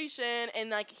situation,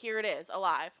 and like here it is,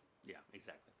 alive. Yeah,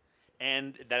 exactly.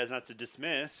 And that is not to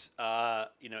dismiss,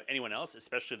 anyone else,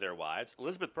 especially their wives.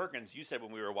 Elizabeth Perkins, you said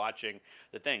when we were watching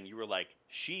the thing, you were like,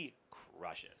 she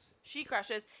crushes. She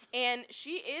crushes, and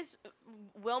she is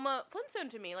Wilma Flintstone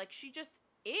to me. Like, she just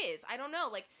is. I don't know.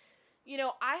 Like,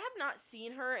 I have not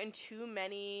seen her in too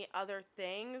many other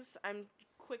things. I'm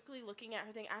quickly looking at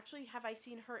her thing. Actually, have I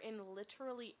seen her in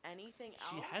literally anything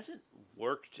else? She hasn't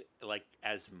worked like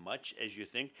as much as you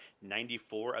think.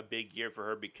 94, a big year for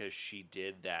her because she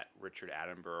did that Richard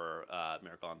Attenborough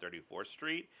Miracle on 34th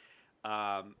Street.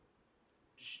 Obviously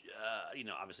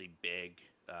big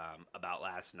About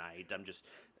Last Night.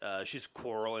 She's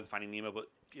Coral in Finding Nemo, but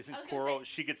isn't Coral,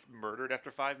 she gets murdered after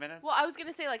 5 minutes? Well, I was going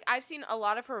to say, like, I've seen a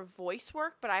lot of her voice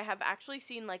work, but I have actually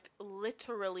seen, like,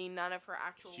 literally none of her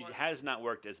actual work. She has not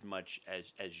worked as much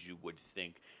as you would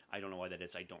think. I don't know why that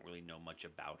is. I don't really know much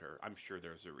about her. I'm sure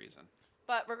there's a reason.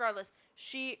 But regardless,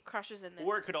 she crushes in this.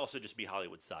 Or it could also just be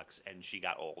Hollywood sucks, and she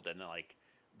got old, and, like,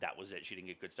 that was it. She didn't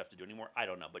get good stuff to do anymore. I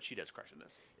don't know, but she does crush in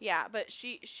this. Yeah, but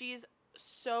she's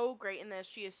so great in this.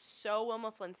 She is so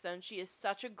Wilma Flintstone. She is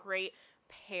such a great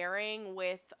pairing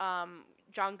with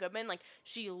John Goodman. Like,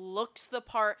 she looks the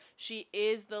part. She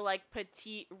is the like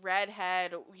petite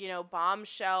redhead,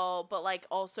 bombshell, but like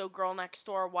also girl next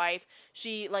door wife.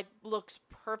 She like looks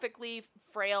perfectly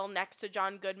frail next to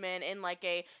John Goodman in like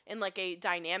a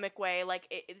dynamic way.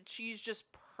 Like she's just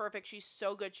perfect. She's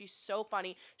so good. She's so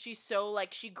funny. She's so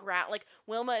like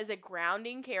Wilma is a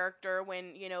grounding character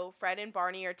when Fred and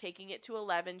Barney are taking it to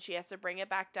 11. She has to bring it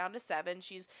back down to 7.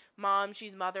 She's mom.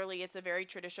 She's motherly. It's a very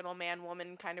traditional man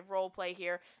woman kind of role play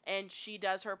here, and she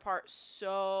does her part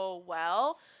so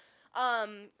well.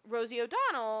 Rosie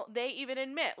O'Donnell, they even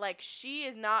admit, like, she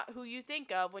is not who you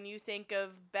think of when you think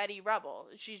of Betty Rubble.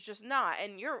 She's just not,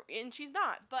 and she's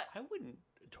not. But I wouldn't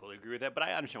totally agree with that, but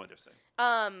I understand what they're saying.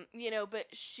 But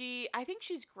I think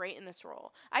she's great in this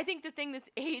role. I think the thing that's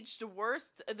aged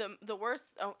worst, the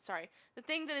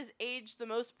thing that has aged the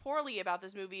most poorly about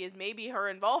this movie is maybe her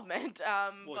involvement.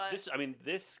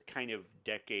 This kind of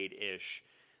decade-ish,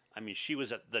 she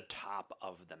was at the top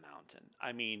of the mountain.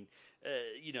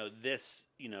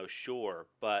 Sure,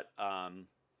 but I'm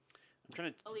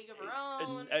trying to... A League of Her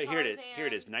Own, Here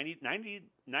it is,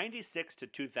 96 to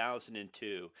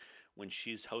 2002, when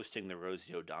she's hosting the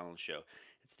Rosie O'Donnell show.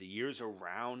 It's the years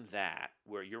around that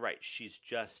where you're right. She's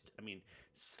just,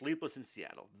 Sleepless in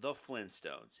Seattle, The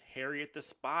Flintstones, Harriet the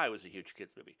Spy was a huge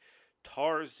kids movie,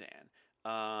 Tarzan,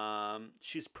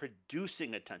 She's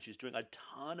producing a ton. She's doing a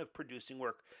ton of producing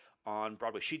work on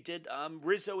Broadway. She did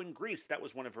Rizzo in Grease. That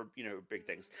was one of her big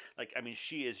things. Like I mean,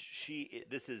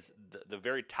 this is the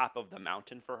very top of the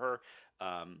mountain for her.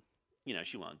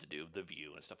 She wanted to do The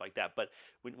View and stuff like that. But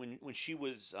when she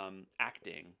was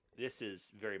acting, this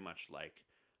is very much like,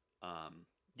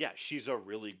 yeah, she's a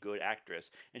really good actress.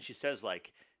 And she says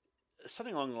like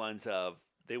something along the lines of,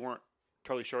 they weren't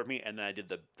totally sure of me, and then I did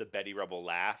the Betty Rubble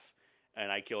laugh,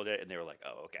 and I killed it, and they were like,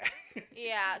 oh, okay.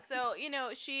 Yeah, so,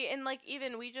 she, and, like,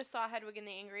 even, we just saw Hedwig and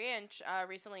the Angry Inch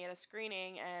recently at a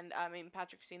screening, and, I mean,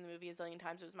 Patrick's seen the movie a zillion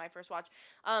times, it was my first watch.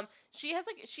 She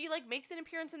makes an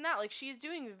appearance in that, like, she's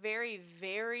doing very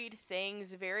varied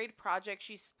things, varied projects,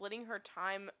 she's splitting her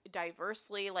time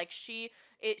diversely, like, she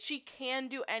can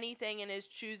do anything and is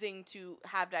choosing to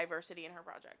have diversity in her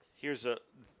projects.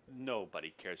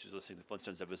 Nobody cares who's listening to the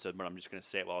Flintstones episode, but I'm just going to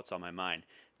say it while it's on my mind.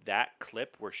 That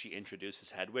clip where she introduces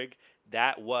Hedwig,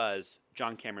 that was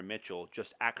John Cameron Mitchell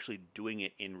just actually doing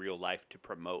it in real life to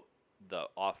promote the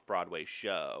off-Broadway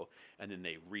show, and then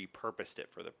they repurposed it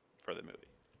for the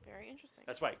movie. Very interesting.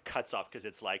 That's why it cuts off, because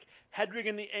it's like, Hedwig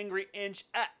and the Angry Inch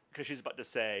because she's about to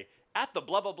say, at the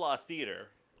blah, blah, blah theater.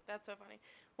 That's so funny.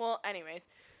 Well, anyways,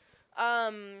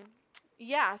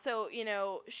 yeah, so,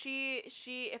 she,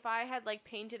 if I had, like,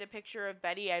 painted a picture of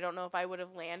Betty, I don't know if I would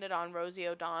have landed on Rosie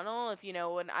O'Donnell,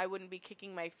 when I wouldn't be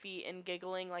kicking my feet and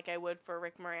giggling like I would for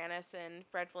Rick Moranis and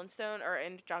Fred Flintstone,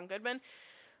 and John Goodman,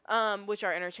 which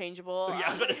are interchangeable. Yeah, I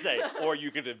was going to say, or you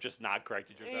could have just not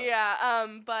corrected yourself. Yeah,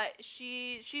 but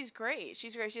she's great.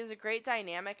 She's great. She has a great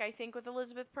dynamic, I think, with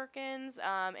Elizabeth Perkins,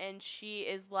 and she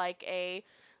is, like, I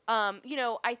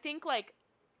think, like,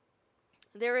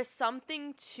 there is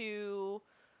something to...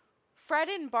 Fred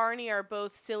and Barney are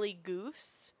both silly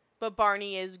goofs, but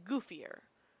Barney is goofier.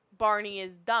 Barney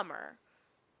is dumber.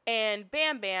 And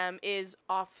Bam Bam is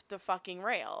off the fucking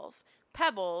rails.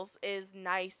 Pebbles is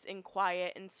nice and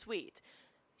quiet and sweet.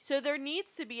 So there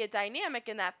needs to be a dynamic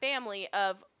in that family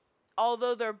of,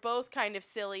 although they're both kind of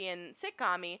silly and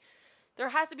sitcom-y, there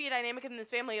has to be a dynamic in this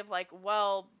family of, like,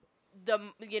 well...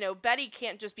 Betty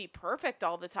can't just be perfect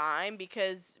all the time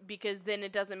because then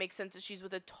it doesn't make sense that she's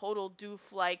with a total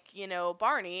doof like,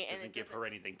 Barney. And doesn't give her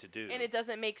anything to do. And it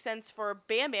doesn't make sense for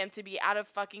Bam Bam to be out of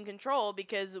fucking control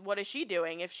because what is she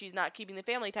doing if she's not keeping the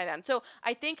family tied down? So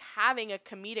I think having a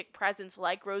comedic presence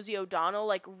like Rosie O'Donnell,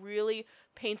 like, really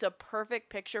paints a perfect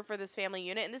picture for this family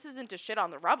unit. And this isn't to shit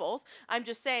on the Rubbles. I'm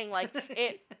just saying, like,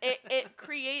 it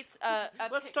creates a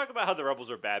Let's talk about how the Rubbles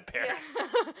are bad parents.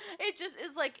 Yeah. It just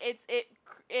is like,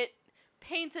 it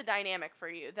paints a dynamic for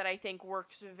you that I think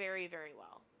works very, very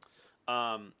well.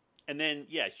 And then,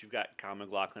 yes, you've got Kyle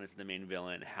MacLachlan as the main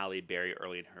villain, Halle Berry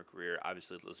early in her career,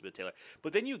 obviously Elizabeth Taylor.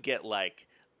 But then you get, like,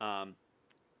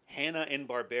 Hanna and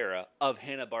Barbera of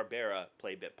Hanna-Barbera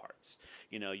play bit parts.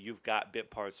 You've got bit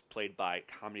parts played by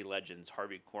comedy legends,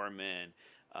 Harvey Korman,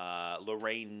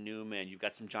 Lorraine Newman. You've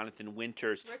got some Jonathan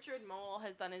Winters. Richard Mole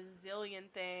has done a zillion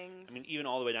things. I mean, even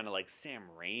all the way down to, like, Sam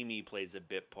Raimi plays a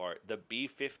bit part. The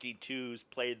B-52s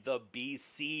play the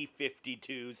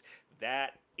BC-52s.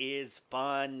 That is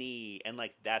funny. And,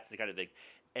 like, that's the kind of thing.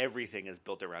 Everything is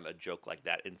built around a joke like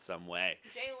that in some way.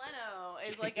 Jay Leno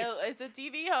is like is a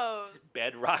TV host.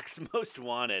 Bedrock's Most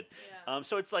Wanted. Yeah.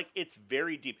 So it's like, it's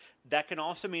very deep. That can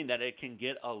also mean that it can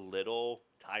get a little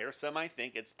tiresome, I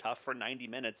think. It's tough for 90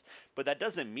 minutes, but that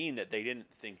doesn't mean that they didn't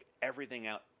think everything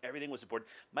out. Everything was important.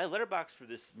 My letterbox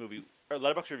review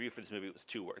for this movie was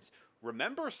 2 words.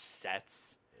 Remember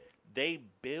sets? They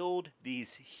build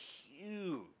these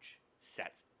huge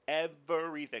sets.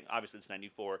 Everything. Obviously, it's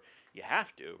 94. You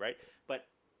have to, right? But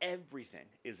everything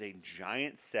is a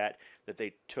giant set that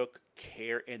they took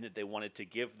care in, that they wanted to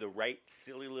give the right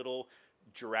silly little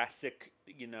Jurassic,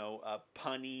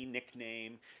 punny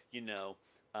nickname.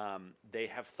 They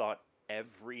have thought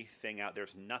everything out.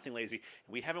 There's nothing lazy.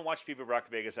 We haven't watched Viva Rock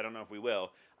Vegas. I don't know if we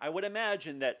will. I would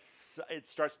imagine that it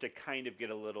starts to kind of get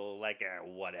a little like,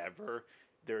 whatever.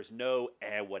 There's no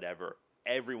whatever.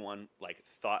 Everyone, like,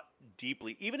 thought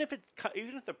deeply. Even if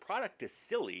the product is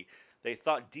silly, they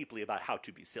thought deeply about how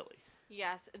to be silly.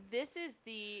 Yes, this is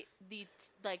the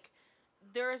like,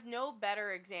 there is no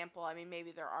better example. I mean,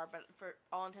 maybe there are, but for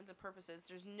all intents and purposes,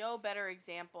 there's no better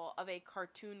example of a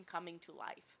cartoon coming to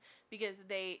life, because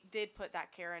they did put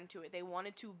that care into it. They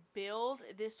wanted to build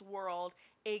this world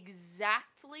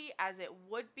exactly as it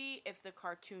would be if the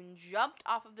cartoon jumped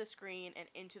off of the screen and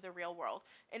into the real world.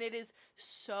 And it is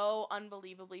so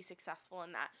unbelievably successful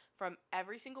in that. From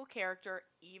every single character,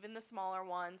 even the smaller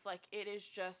ones, like, it is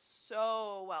just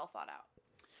so well thought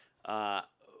out.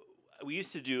 we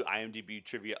used to do IMDb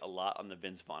trivia a lot on the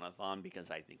Vince Vaughn-a-thon because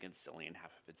I think it's silly and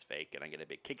half of it's fake, and I get a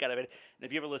big kick out of it. And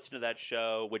if you ever listen to that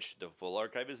show, which the full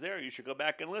archive is there, you should go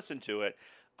back and listen to it.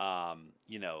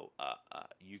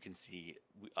 You can see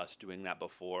us doing that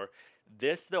before.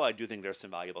 This, though, I do think there's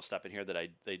some valuable stuff in here that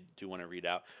they do want to read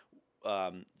out.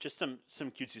 Just some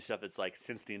cutesy stuff that's like,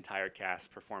 since the entire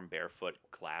cast performed barefoot,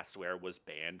 glassware was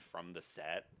banned from the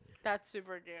set. That's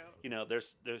super cute. You know,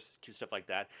 there's cute stuff like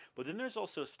that. But then there's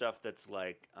also stuff that's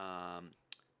like,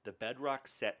 the Bedrock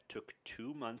set took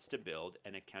 2 months to build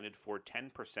and accounted for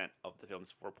 10% of the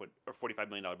film's $45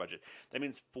 million budget. That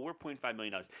means $4.5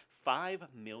 million. $5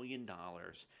 million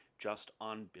just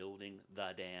on building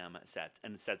the damn sets.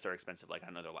 And sets are expensive. Like,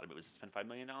 I know there are a lot of movies that spend $5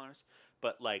 million.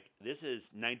 But, like, this is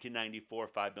 1994,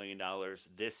 $5 million.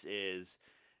 This is...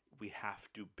 we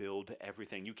have to build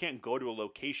everything. You can't go to a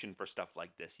location for stuff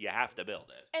like this. You have to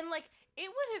build it. And, like, it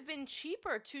would have been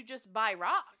cheaper to just buy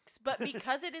rocks. But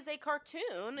because it is a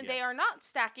cartoon, they are not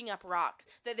stacking up rocks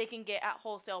that they can get at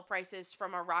wholesale prices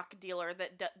from a rock dealer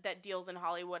that deals in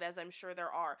Hollywood, as I'm sure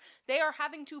there are. They are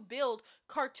having to build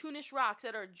cartoonish rocks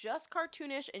that are just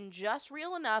cartoonish and just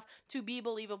real enough to be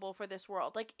believable for this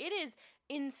world. Like, it is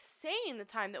insane the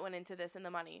time that went into this and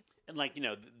the money. And, like, you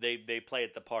know, they play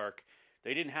at the park.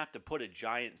 They didn't have to put a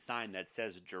giant sign that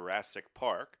says Jurassic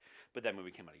Park, but that movie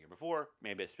came out a year before,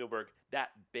 made by Spielberg. That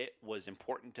bit was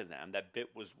important to them. That bit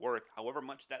was worth however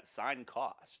much that sign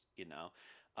cost, you know.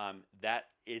 That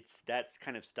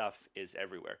kind of stuff is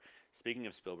everywhere. Speaking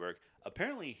of Spielberg,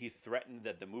 apparently he threatened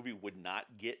that the movie would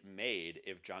not get made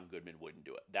if John Goodman wouldn't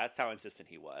do it. That's how insistent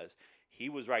he was. He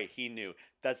was right. He knew.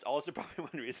 That's also probably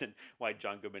one reason why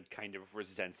John Goodman kind of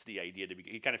resents the idea to be.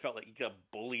 He kind of felt like he got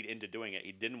bullied into doing it.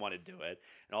 He didn't want to do it.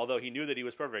 And although he knew that he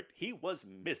was perfect, he was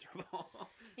miserable.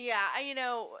 Yeah,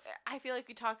 I feel like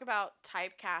we talk about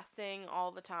typecasting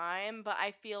all the time, but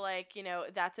I feel like,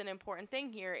 that's an important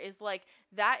thing here is like,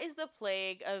 that is the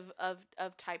plague of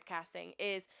typecasting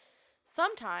is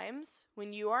sometimes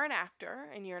when you are an actor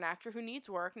and you're an actor who needs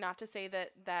work, not to say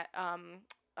that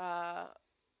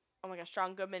oh my gosh,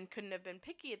 John Goodman couldn't have been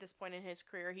picky at this point in his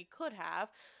career. He could have.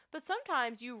 But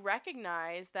sometimes you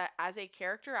recognize that as a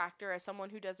character actor, as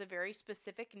someone who does a very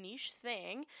specific niche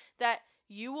thing, that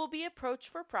you will be approached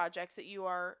for projects that you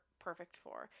are perfect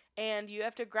for. And you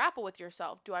have to grapple with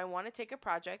yourself. Do I want to take a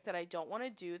project that I don't want to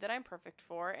do that I'm perfect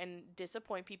for and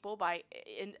disappoint people by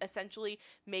essentially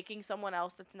making someone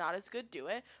else that's not as good do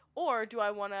it? Or do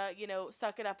I want to,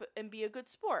 suck it up and be a good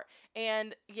sport?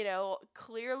 And,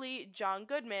 clearly John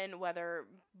Goodman, whether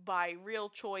by real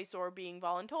choice or being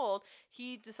voluntold,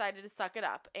 he decided to suck it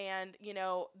up. And,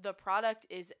 the product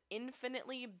is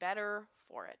infinitely better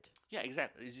for it. Yeah,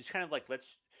 exactly. It's just kind of like,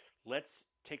 let's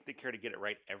take the care to get it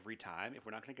right every time. If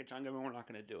we're not going to get John Goodman, we're not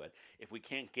going to do it. If we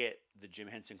can't get the Jim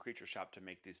Henson Creature Shop to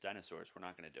make these dinosaurs, we're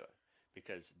not going to do it.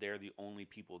 Because they're the only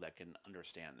people that can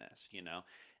understand this,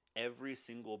 Every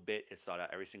single bit is thought out.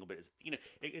 Every single bit is,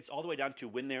 it's all the way down to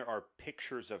when there are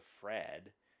pictures of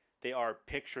Fred, they are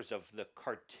pictures of the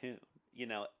cartoon.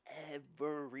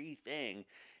 Everything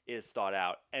is thought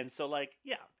out. And so, like,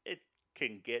 yeah, it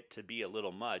can get to be a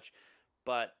little much,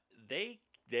 but they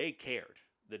cared.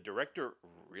 The director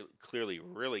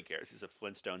clearly cares. He's a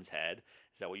Flintstones head.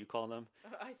 Is that what you call them?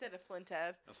 I said a flint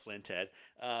head. A flint head.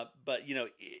 But,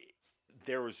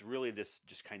 there was really this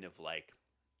just kind of like,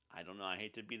 I don't know, I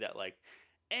hate to be that like,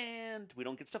 and we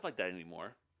don't get stuff like that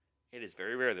anymore. It is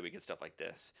very rare that we get stuff like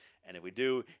this. And if we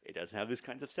do, it doesn't have these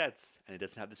kinds of sets. And it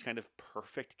doesn't have this kind of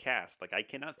perfect cast. Like, I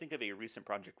cannot think of a recent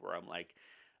project where I'm like,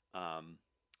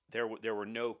 there were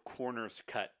no corners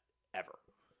cut ever.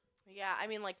 Yeah, I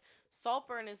mean, like,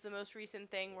 Saltburn is the most recent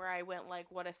thing where I went,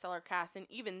 like, what a stellar cast. And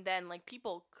even then, like,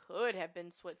 people could have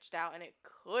been switched out and it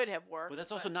could have worked. But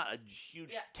that's also not a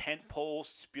huge tentpole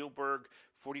Spielberg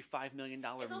 $45 million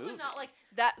movie. It's also not like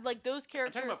that, like, those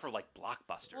characters. I'm talking about for, like,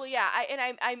 blockbusters. Well, yeah,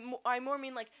 I more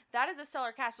mean, like, that is a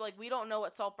stellar cast, but, like, we don't know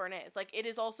what Saltburn is. Like, it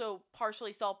is also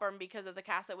partially Saltburn because of the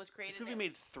cast that was created. This movie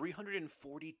made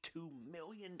 $342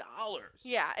 million.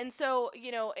 Yeah, and so,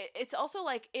 it's also,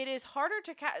 like, it is harder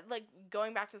to like,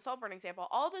 going back to the Saltburn example,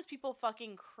 all those people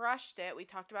fucking crushed it. We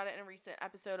talked about it in a recent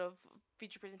episode of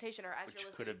Feature Presentation, or which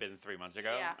could have been 3 months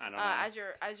ago. Yeah, I don't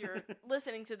know. As you're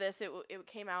listening to this, it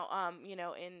came out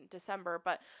in December,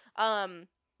 but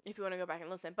if you want to go back and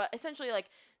listen, but essentially, like,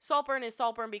 Saltburn is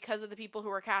Saltburn because of the people who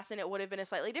were cast, and it would have been a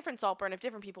slightly different Saltburn if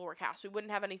different people were cast. We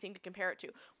wouldn't have anything to compare it to.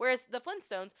 Whereas the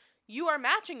Flintstones, you are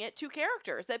matching it to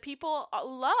characters that people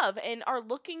love and are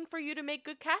looking for you to make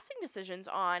good casting decisions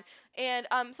on. And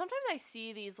sometimes I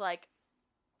see these, like,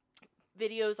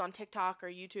 videos on TikTok or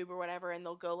YouTube or whatever, and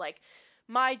they'll go, like,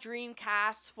 my dream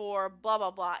cast for blah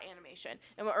blah blah animation,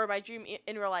 or my dream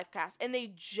in real life cast, and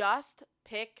they just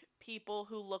pick people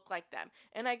who look like them,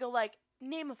 and I go like,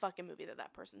 name a fucking movie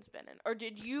that person's been in, or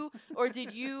did you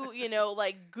you know,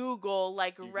 like Google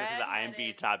like You went redheaded, to the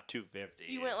IMDb top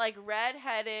 250. you went like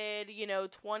redheaded, you know,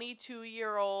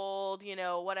 22-year-old, you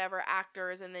know, whatever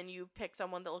actors, and then you pick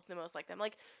someone that looked the most like them.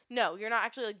 Like, no, you're not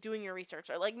actually like doing your research.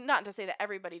 Or like, not to say that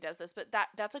everybody does this, but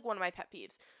that's like one of my pet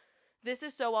peeves. This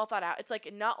is so well thought out. It's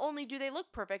like, not only do they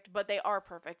look perfect, but they are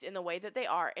perfect in the way that they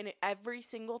are, and every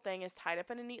single thing is tied up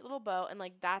in a neat little bow, and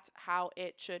like that's how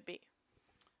it should be.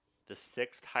 The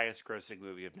 6th highest grossing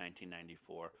movie of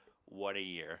 1994. What a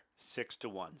year.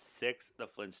 6-1. 6, The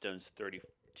Flintstones,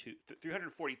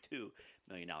 $342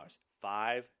 million.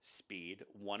 5, Speed,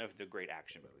 one of the great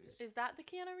action movies. Is that the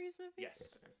Keanu Reeves movie?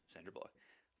 Yes. Okay. Sandra Bullock.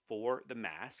 4, The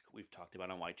Mask, we've talked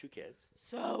about on Y2 Kids.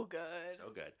 So good.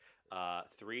 So good.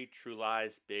 3, True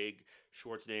Lies, big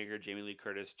Schwarzenegger, Jamie Lee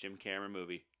Curtis, Jim Cameron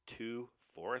movie. 2,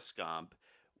 Forrest Gump.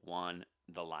 1,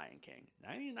 The Lion King.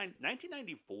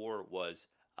 1994 was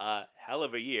a hell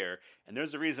of a year, and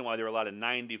there's a reason why there were a lot of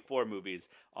 94 movies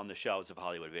on the shelves of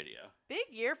Hollywood Video. Big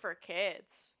year for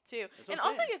kids, too. And I'm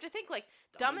also saying. you have to think, like,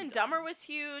 Dumb and Dumber was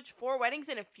huge, 4 Weddings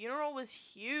and a Funeral was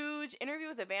huge, Interview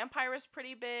with a Vampire was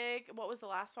pretty big. What was the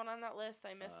last one on that list?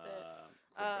 I missed it.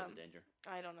 Present Danger.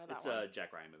 I don't know that It's one. a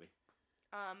Jack Ryan movie.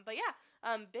 But yeah,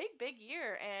 big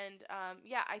year, and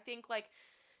yeah, I think like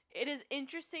it is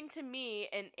interesting to me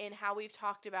in how we've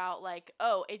talked about like,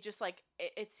 oh, it just like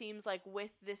it seems like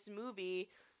with this movie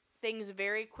things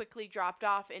very quickly dropped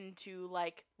off into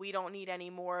like, we don't need any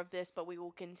more of this, but we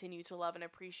will continue to love and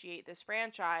appreciate this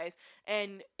franchise.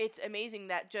 And it's amazing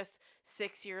that just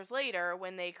 6 years later,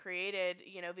 when they created,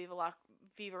 you know, Viva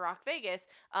Rock Vegas,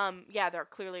 yeah, there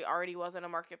clearly already wasn't a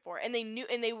market for it. And they knew,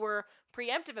 and they were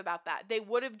preemptive about that. They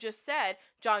would have just said,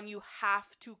 John, you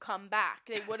have to come back.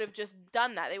 They would have just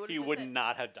done that. They would have He just would said,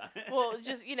 not have done it. well,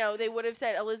 just, you know, they would have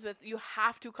said, Elizabeth, you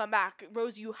have to come back.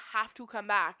 Rose, you have to come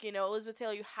back. You know, Elizabeth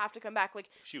Taylor, you have to come back. Like,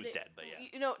 She was dead, but yeah.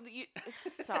 You know,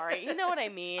 sorry, you know what I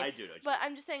mean. I do know what you But mean.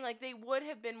 I'm just saying, like, they would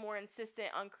have been more insistent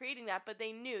on creating that, but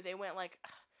they knew. They went like,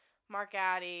 Mark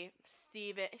Addy,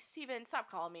 Steven,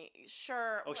 stop calling me.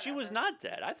 Sure. Oh, she was not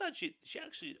dead. I thought she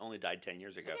actually only died 10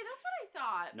 years ago. Okay, that's what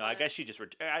I thought. No, I guess she just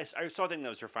I saw a thing that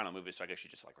was her final movie, so I guess she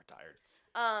just like retired.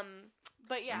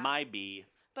 But yeah.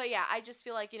 But yeah, I just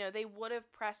feel like, you know, they would have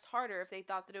pressed harder if they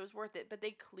thought that it was worth it, but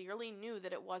they clearly knew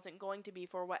that it wasn't going to be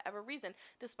for whatever reason,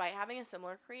 despite having a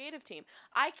similar creative team.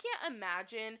 I can't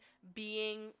imagine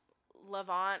being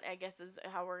Levant, I guess is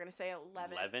how we're going to say it,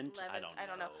 Levant? I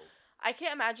don't know. I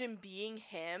can't imagine being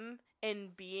him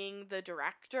and being the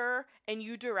director, and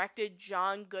you directed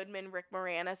John Goodman, Rick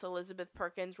Moranis, Elizabeth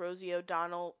Perkins, Rosie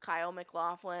O'Donnell, Kyle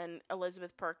MacLachlan,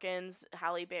 Elizabeth Perkins,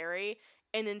 Halle Berry,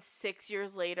 and then 6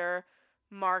 years later,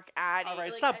 Mark Addy. All right,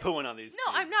 like, stop pooing on these.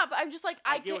 No, I'm not, but I'm just like,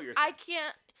 I get what you're saying. I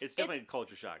can't. It's definitely a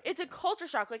culture shock. It's a culture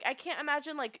shock. Like, I can't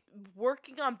imagine, like,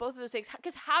 working on both of those things,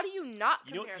 because how do you not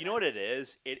compare You know what it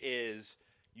is? It is,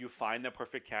 you find the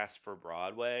perfect cast for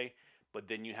Broadway, but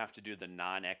then you have to do the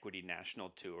non-equity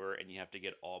national tour, and you have to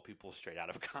get all people straight out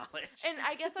of college. And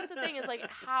I guess that's the thing, is like,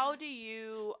 how do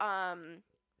you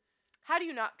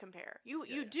not compare?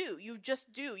 You do. You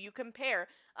just do. You compare.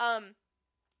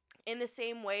 In the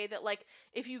same way that, like,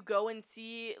 if you go and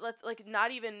see, let's, like,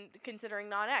 not even considering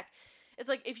non-ec, it's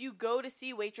like if you go to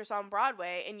see Waitress on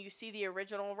Broadway and you see the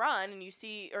original run and you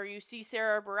see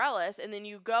Sarah Bareilles, and then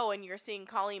you go and you're seeing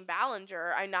Colleen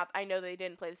Ballinger. I know they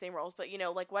didn't play the same roles, but, you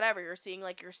know, like, whatever, you're seeing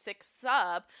like your sixth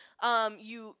sub.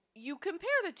 You compare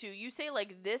the two. You say,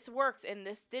 like, this works and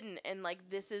this didn't, and, like,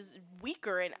 this is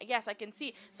weaker. And yes, I can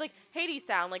see it's like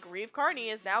Hadestown. Like, Reeve Carney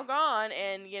is now gone,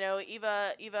 and, you know,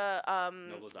 Eva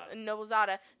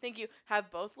Noblezada, thank you, have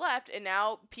both left, and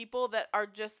now people that are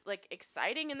just, like,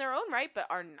 exciting in their own right, but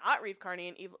are not Reeve Carney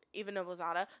and Eva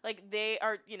Noblezada, like, they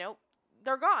are, you know,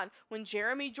 they're gone. When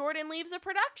Jeremy Jordan leaves a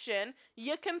production,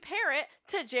 you compare it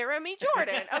to Jeremy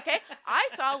Jordan, okay? I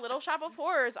saw Little Shop of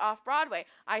Horrors off Broadway.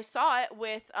 I saw it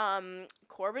with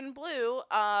Corbin Bleu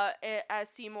as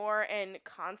Seymour and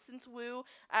Constance Wu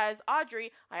as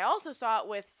Audrey. I also saw it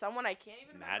with someone I can't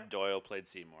even remember. Matt Doyle played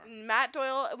Seymour. Matt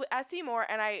Doyle as Seymour,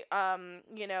 and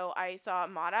I saw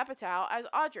Maude Apatow as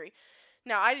Audrey.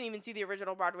 Now, I didn't even see the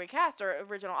original Broadway cast or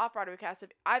original off-Broadway cast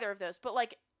of either of those, but,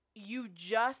 like, you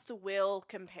just will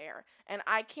compare. And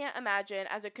I can't imagine,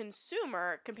 as a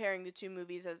consumer, comparing the two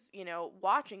movies as, you know,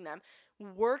 watching them,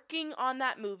 working on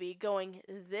that movie going,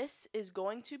 this is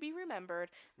going to be remembered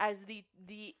as the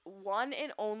one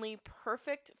and only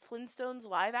perfect Flintstones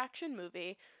live action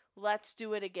movie let's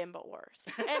do it again, but worse.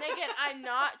 And again, I'm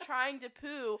not trying to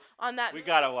poo on that. We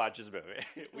gotta watch this movie.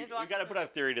 we gotta put our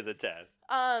theory to the test.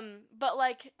 But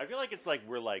like, I feel like it's like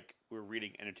we're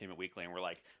reading Entertainment Weekly and we're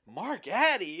like, Mark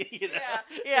Addy. You know?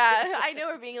 Yeah. I know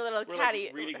we're being a little we're catty.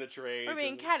 Like reading the trade. We're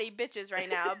being catty bitches right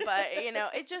now, but you know,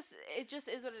 it just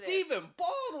is what it is. Stephen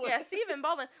Baldwin. Yeah, Stephen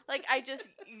Baldwin. Like I just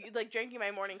like drinking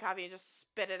my morning coffee and just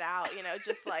spit it out. You know,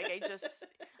 just like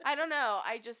I don't know.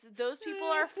 Those people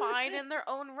are fine in their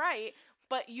own right,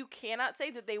 but you cannot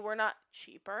say that they were not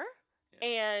cheaper.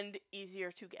 And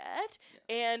easier to get,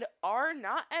 and are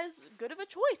not as good of a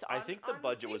choice. I think the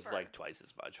budget paper. was like twice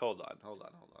as much. Hold on.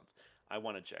 I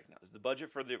want to check now. Is the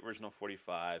budget for the original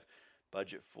 45?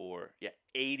 Budget for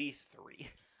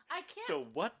 83. I can't. So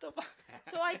what the fuck?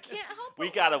 So I can't help. We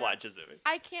gotta watch this movie.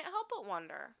 I can't help but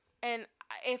wonder. And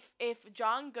if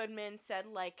John Goodman said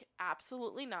like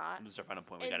absolutely not, This is our final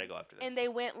point. We gotta go after this. And they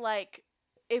went like,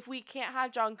 if we can't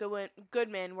have John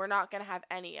Goodman, we're not going to have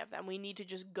any of them. We need to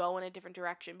just go in a different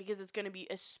direction because it's going to be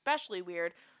especially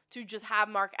weird to just have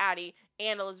Mark Addy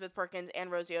and Elizabeth Perkins and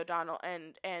Rosie O'Donnell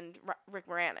and Rick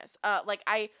Moranis.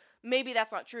 Maybe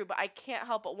that's not true, but I can't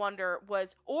help but wonder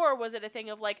was it a thing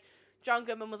of like John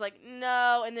Goodman was like,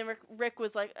 no, and then Rick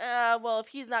was like, well, if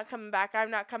he's not coming back, I'm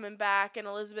not coming back, and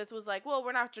Elizabeth was like, well,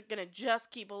 we're not going to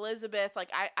just keep Elizabeth.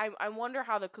 Like, I wonder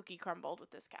how the cookie crumbled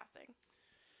with this casting.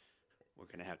 We're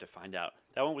going to have to find out.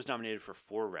 That one was nominated for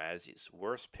 4 Razzies.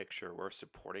 Worst Picture, Worst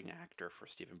Supporting Actor for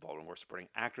Stephen Baldwin, Worst Supporting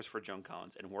Actress for Joan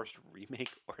Collins, and Worst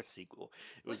Remake or Sequel.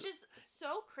 Which is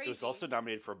so crazy. It was also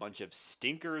nominated for a bunch of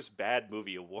Stinkers Bad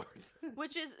Movie Awards.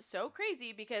 Which is so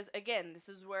crazy because, again, this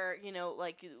is where, you know,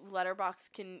 like,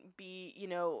 Letterboxd can be, you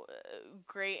know,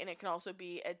 great, and it can also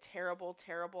be a terrible,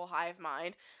 terrible hive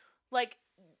mind. Like,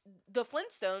 the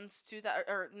Flintstones,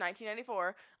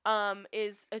 1994,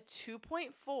 is a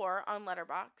 2.4 on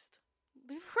Letterboxd.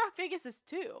 Viva Rock Vegas is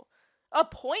 2. A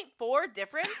 0.4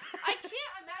 difference? I can't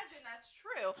imagine that's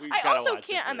true. I also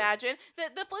can't imagine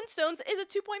that the Flintstones is a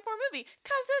 2.4 movie,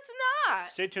 because it's not.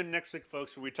 Stay tuned next week,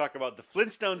 folks, when we talk about the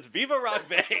Flintstones Viva Rock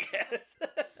Vegas.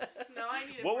 No, I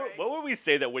need a break. What would we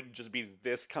say that wouldn't just be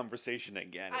this conversation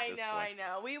again at this point? I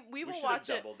know. We will watch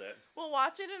it. We'll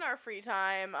watch it in our free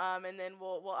time, and then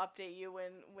we'll update you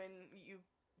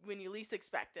when you least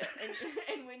expect it,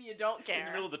 and when you don't care. In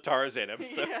the middle of the Tarzan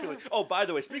episode. Yeah. Oh, by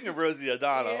the way, speaking of Rosie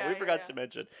O'Donnell, we forgot to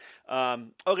mention.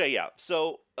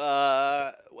 So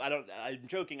I'm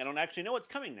joking. I don't actually know what's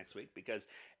coming next week because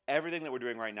everything that we're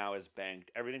doing right now is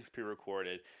banked. Everything's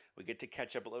pre-recorded. We get to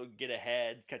catch up a little, get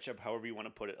ahead, catch up however you want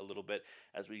to put it a little bit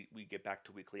as we get back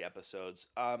to weekly episodes.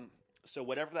 So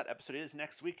whatever that episode is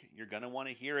next week, you're going to want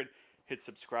to hear it. Hit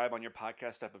subscribe on your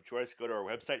podcast app of choice. Go to our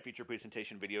website,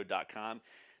 featurepresentationvideo.com.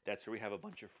 That's where we have a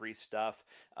bunch of free stuff,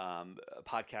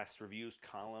 podcast reviews,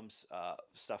 columns,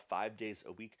 stuff 5 days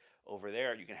a week over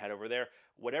there. You can head over there.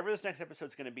 Whatever this next episode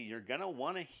is going to be, you're going to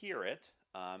want to hear it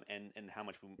and how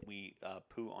much we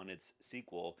poo on its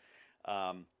sequel.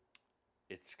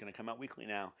 It's going to come out weekly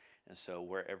now. And so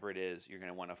wherever it is, you're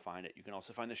going to want to find it. You can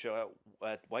also find the show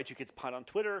at Y2KidsPod on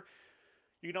Twitter.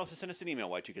 You can also send us an email,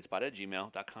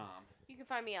 y2kidspod@gmail.com. You can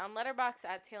find me on Letterboxd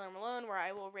at Taylor Malone, where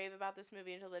I will rave about this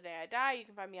movie until the day I die. You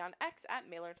can find me on X at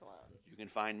Mailer Talone. You can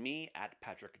find me at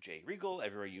Patrick J. Regal,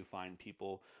 everywhere you find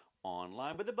people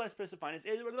online. But the best place to find us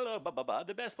is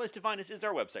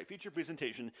our website,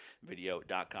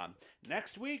 featurepresentationvideo.com.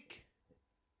 Next week,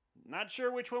 not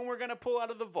sure which one we're going to pull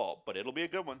out of the vault, but it'll be a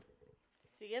good one.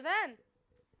 See you then.